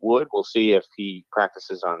knee would. We'll see if he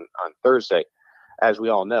practices on Thursday. As we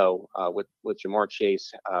all know, with Jamar Chase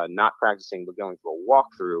not practicing but going through a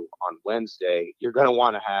walkthrough on Wednesday, you're going to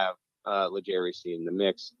want to have L'Jarius Sneed in the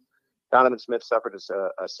mix. Donovan Smith suffered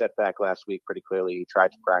a setback last week pretty clearly. He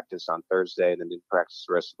tried to practice on Thursday and then didn't practice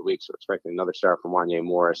the rest of the week, so expecting another start from Wanya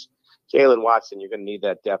Morris. Jalen Watson, you're going to need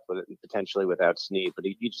that depth potentially without Sneed, but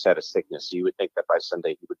he just had a sickness, so you would think that by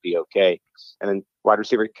Sunday he would be okay. And then wide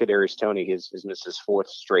receiver Kadarius Toney has missed his fourth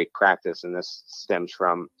straight practice, and this stems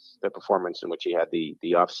from the performance in which he had the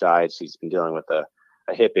offsides. He's been dealing with a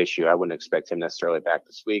hip issue. I wouldn't expect him necessarily back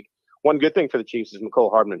this week. One good thing for the Chiefs is Mecole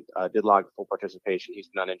Hardman did log full participation. He's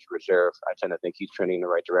been on injured reserve. I tend to think he's trending in the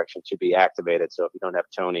right direction to be activated. So if you don't have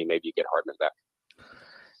Toney, maybe you get Hardman back.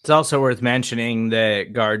 It's also worth mentioning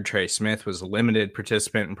that guard Trey Smith was a limited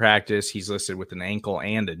participant in practice. He's listed with an ankle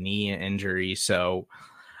and a knee injury. So,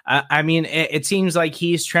 it seems like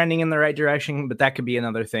he's trending in the right direction, but that could be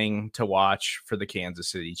another thing to watch for the Kansas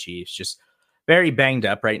City Chiefs. Just very banged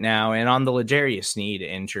up right now. And on the L'Jarius Sneed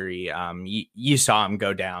injury, you saw him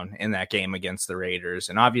go down in that game against the Raiders.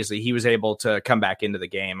 And obviously he was able to come back into the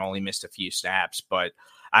game, only missed a few snaps, but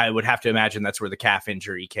I would have to imagine that's where the calf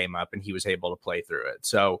injury came up and he was able to play through it.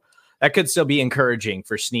 So that could still be encouraging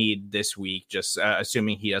for Sneed this week, just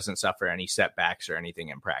assuming he doesn't suffer any setbacks or anything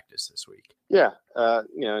in practice this week. Yeah.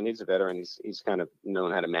 And he's a veteran. He's kind of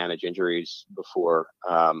known how to manage injuries before.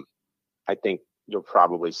 I think you'll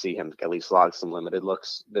probably see him at least log some limited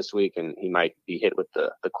looks this week, and he might be hit with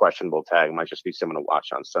the questionable tag. It might just be someone to watch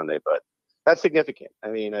on Sunday, but that's significant. I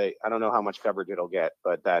don't know how much coverage it'll get,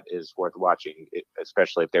 but that is worth watching,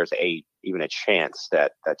 especially if there's even a chance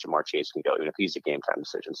that Jamar Chase can go, even if he's a game time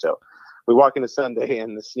decision. So we walk into Sunday,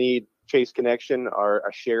 and the Sneed Chase connection are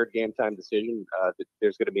a shared game time decision.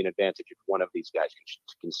 There's going to be an advantage if one of these guys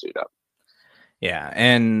can suit up. Yeah,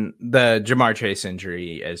 and the Jamar Chase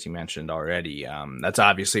injury, as you mentioned already, that's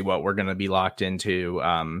obviously what we're going to be locked into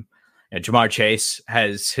Jamar Chase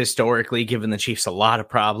has historically given the Chiefs a lot of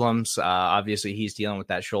problems. Obviously, he's dealing with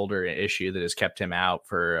that shoulder issue that has kept him out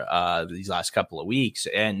for these last couple of weeks.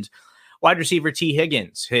 And wide receiver T.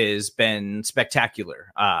 Higgins has been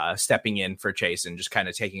spectacular, stepping in for Chase and just kind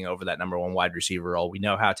of taking over that number one wide receiver role. We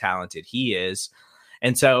know how talented he is.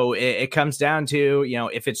 And so it comes down to,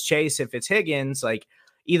 if it's Chase, if it's Higgins, like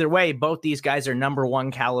either way, both these guys are number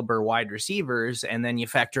one caliber wide receivers. And then you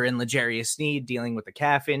factor in L'Jarius Sneed dealing with a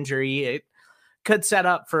calf injury. It could set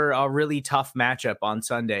up for a really tough matchup on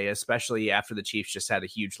Sunday, especially after the Chiefs just had a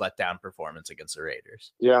huge letdown performance against the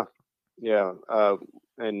Raiders. Yeah.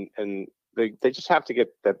 And they just have to get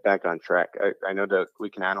that back on track. I know that we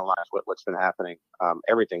can analyze what's been happening.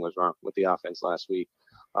 Everything was wrong with the offense last week.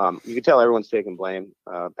 You can tell everyone's taking blame.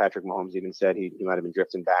 Patrick Mahomes even said he might have been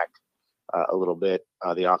drifting back a little bit.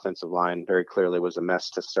 The offensive line very clearly was a mess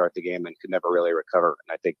to start the game and could never really recover.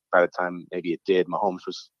 And I think by the time maybe it did, Mahomes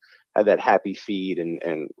had that happy feed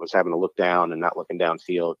and was having to look down and not looking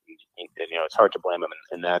downfield. And, it's hard to blame him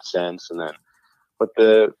in that sense. And then, but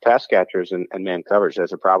the pass catchers and man coverage,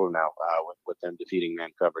 there's a problem now with them defeating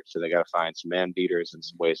man coverage. So they got to find some man beaters and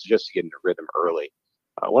some ways just to get into rhythm early.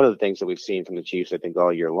 One of the things that we've seen from the Chiefs, I think,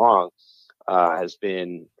 all year long has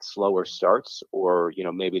been slower starts, or,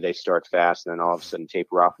 maybe they start fast and then all of a sudden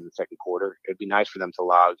taper off in the second quarter. It'd be nice for them to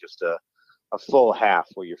allow just a full half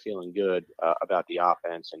where you're feeling good about the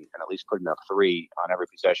offense and at least putting up 3 on every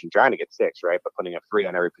possession, trying to get 6, right? But putting up 3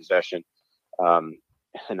 on every possession.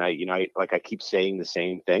 And I keep saying the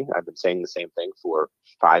same thing. I've been saying the same thing for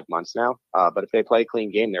 5 months now. But if they play a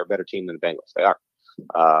clean game, they're a better team than the Bengals. They are.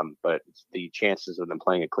 But the chances of them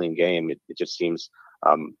playing a clean game, it just seems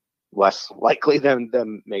less likely than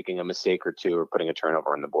them making a mistake or two or putting a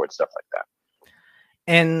turnover on the board, stuff like that.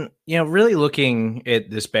 And, really looking at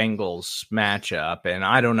this Bengals matchup, and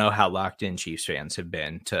I don't know how locked in Chiefs fans have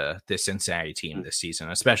been to this Cincinnati team this season,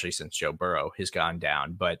 especially since Joe Burrow has gone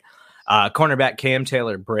down. But cornerback Cam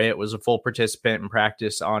Taylor-Britt was a full participant in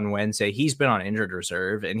practice on Wednesday. He's been on injured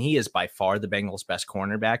reserve, and he is by far the Bengals' best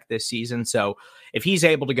cornerback this season. So if he's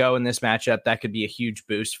able to go in this matchup, that could be a huge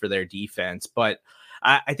boost for their defense. But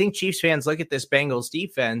I think Chiefs fans look at this Bengals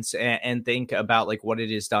defense and think about like what it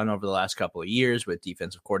has done over the last couple of years with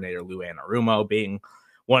defensive coordinator Lou Anarumo being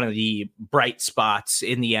one of the bright spots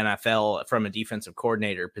in the NFL from a defensive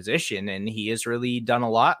coordinator position. And he has really done a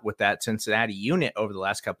lot with that Cincinnati unit over the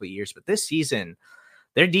last couple of years. But this season,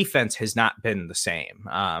 their defense has not been the same.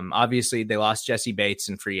 Obviously, they lost Jesse Bates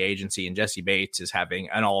in free agency, and Jesse Bates is having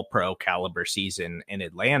an all-pro caliber season in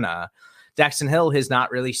Atlanta. Daxton Hill has not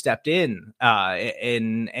really stepped in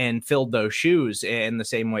and filled those shoes in the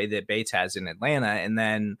same way that Bates has in Atlanta. And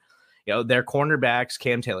then, their cornerbacks,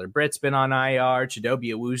 Cam Taylor-Britt's been on IR.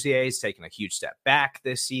 Chidobe Awuzie has taken a huge step back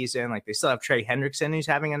this season. Like, they still have Trey Hendrickson, who's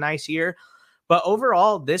having a nice year. But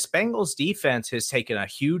overall, this Bengals defense has taken a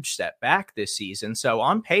huge step back this season. So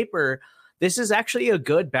on paper, this is actually a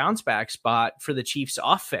good bounce back spot for the Chiefs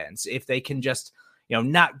offense. If they can just,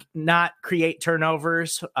 not create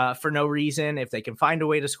turnovers for no reason, if they can find a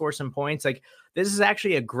way to score some points, like this is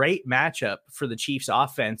actually a great matchup for the Chiefs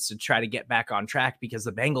offense to try to get back on track, because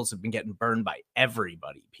the Bengals have been getting burned by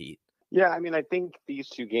everybody, Pete. Yeah, I mean, I think these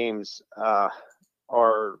 2 games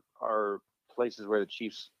are places where the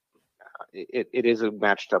Chiefs, it is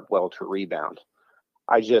matched up well to rebound.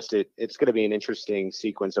 It's going to be an interesting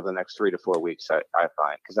sequence of the next 3 to 4 weeks, I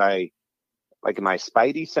find, because my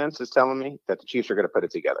spidey sense is telling me that the Chiefs are going to put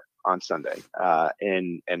it together on Sunday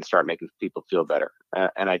and start making people feel better.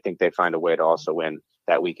 And I think they find a way to also win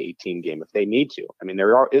that Week 18 game if they need to. I mean,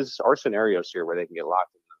 there are scenarios here where they can get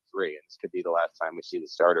locked in the 3, and this could be the last time we see the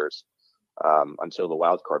starters until the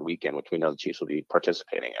wild card weekend, which we know the Chiefs will be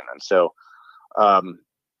participating in. And so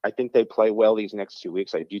I think they play well these next 2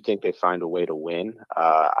 weeks. I do think they find a way to win.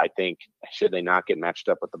 I think should they not get matched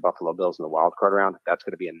up with the Buffalo Bills in the wild card round, that's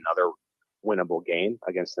going to be another winnable game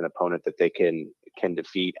against an opponent that they can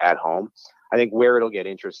defeat at home. I think where it'll get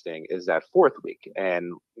interesting is that 4th week.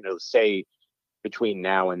 And, say between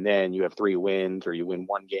now and then you have 3 wins, or you win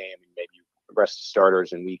 1 game and maybe you rest the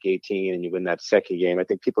starters in Week 18 and you win that second game. I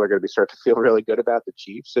think people are going to start to feel really good about the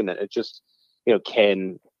Chiefs. And it just,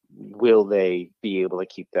 will they be able to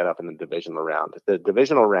keep that up in the divisional round? The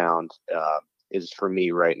divisional round is for me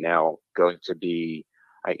right now going to be,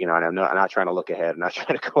 and I'm not trying to look ahead. I'm not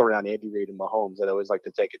trying to go around Andy Reid and Mahomes. I always like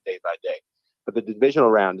to take it day by day. But the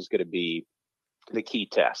divisional round is going to be the key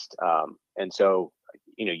test. And so,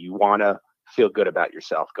 you want to feel good about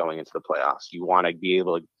yourself going into the playoffs. You want to be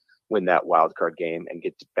able to win that wild card game and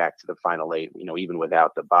get back to the final 8, even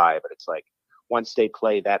without the bye. But it's like once they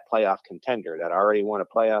play that playoff contender that already won a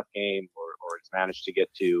playoff game or It's managed to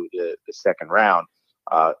get to the second round.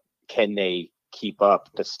 Can they keep up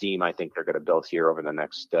the steam I think they're going to build here over the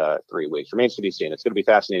next 3 weeks? Remains to be seen. It's going to be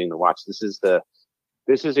fascinating to watch. This is the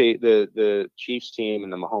Chiefs team in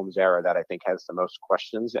the Mahomes era that I think has the most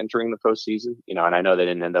questions entering the postseason. And I know they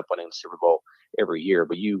didn't end up winning the Super Bowl every year,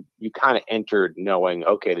 but you kind of entered knowing,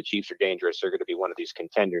 okay, the Chiefs are dangerous. They're going to be one of these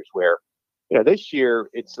contenders where, this year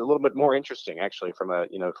it's a little bit more interesting actually from a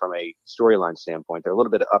storyline standpoint. They're a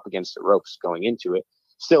little bit up against the ropes going into it.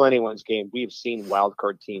 Still anyone's game. We've seen wild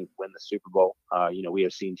card teams win the Super Bowl. We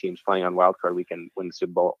have seen teams playing on wild card weekend win the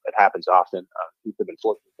Super Bowl. It happens often. We've been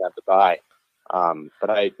fortunate to have the bye.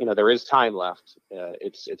 But there is time left.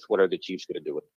 It's what are the Chiefs going to do with it?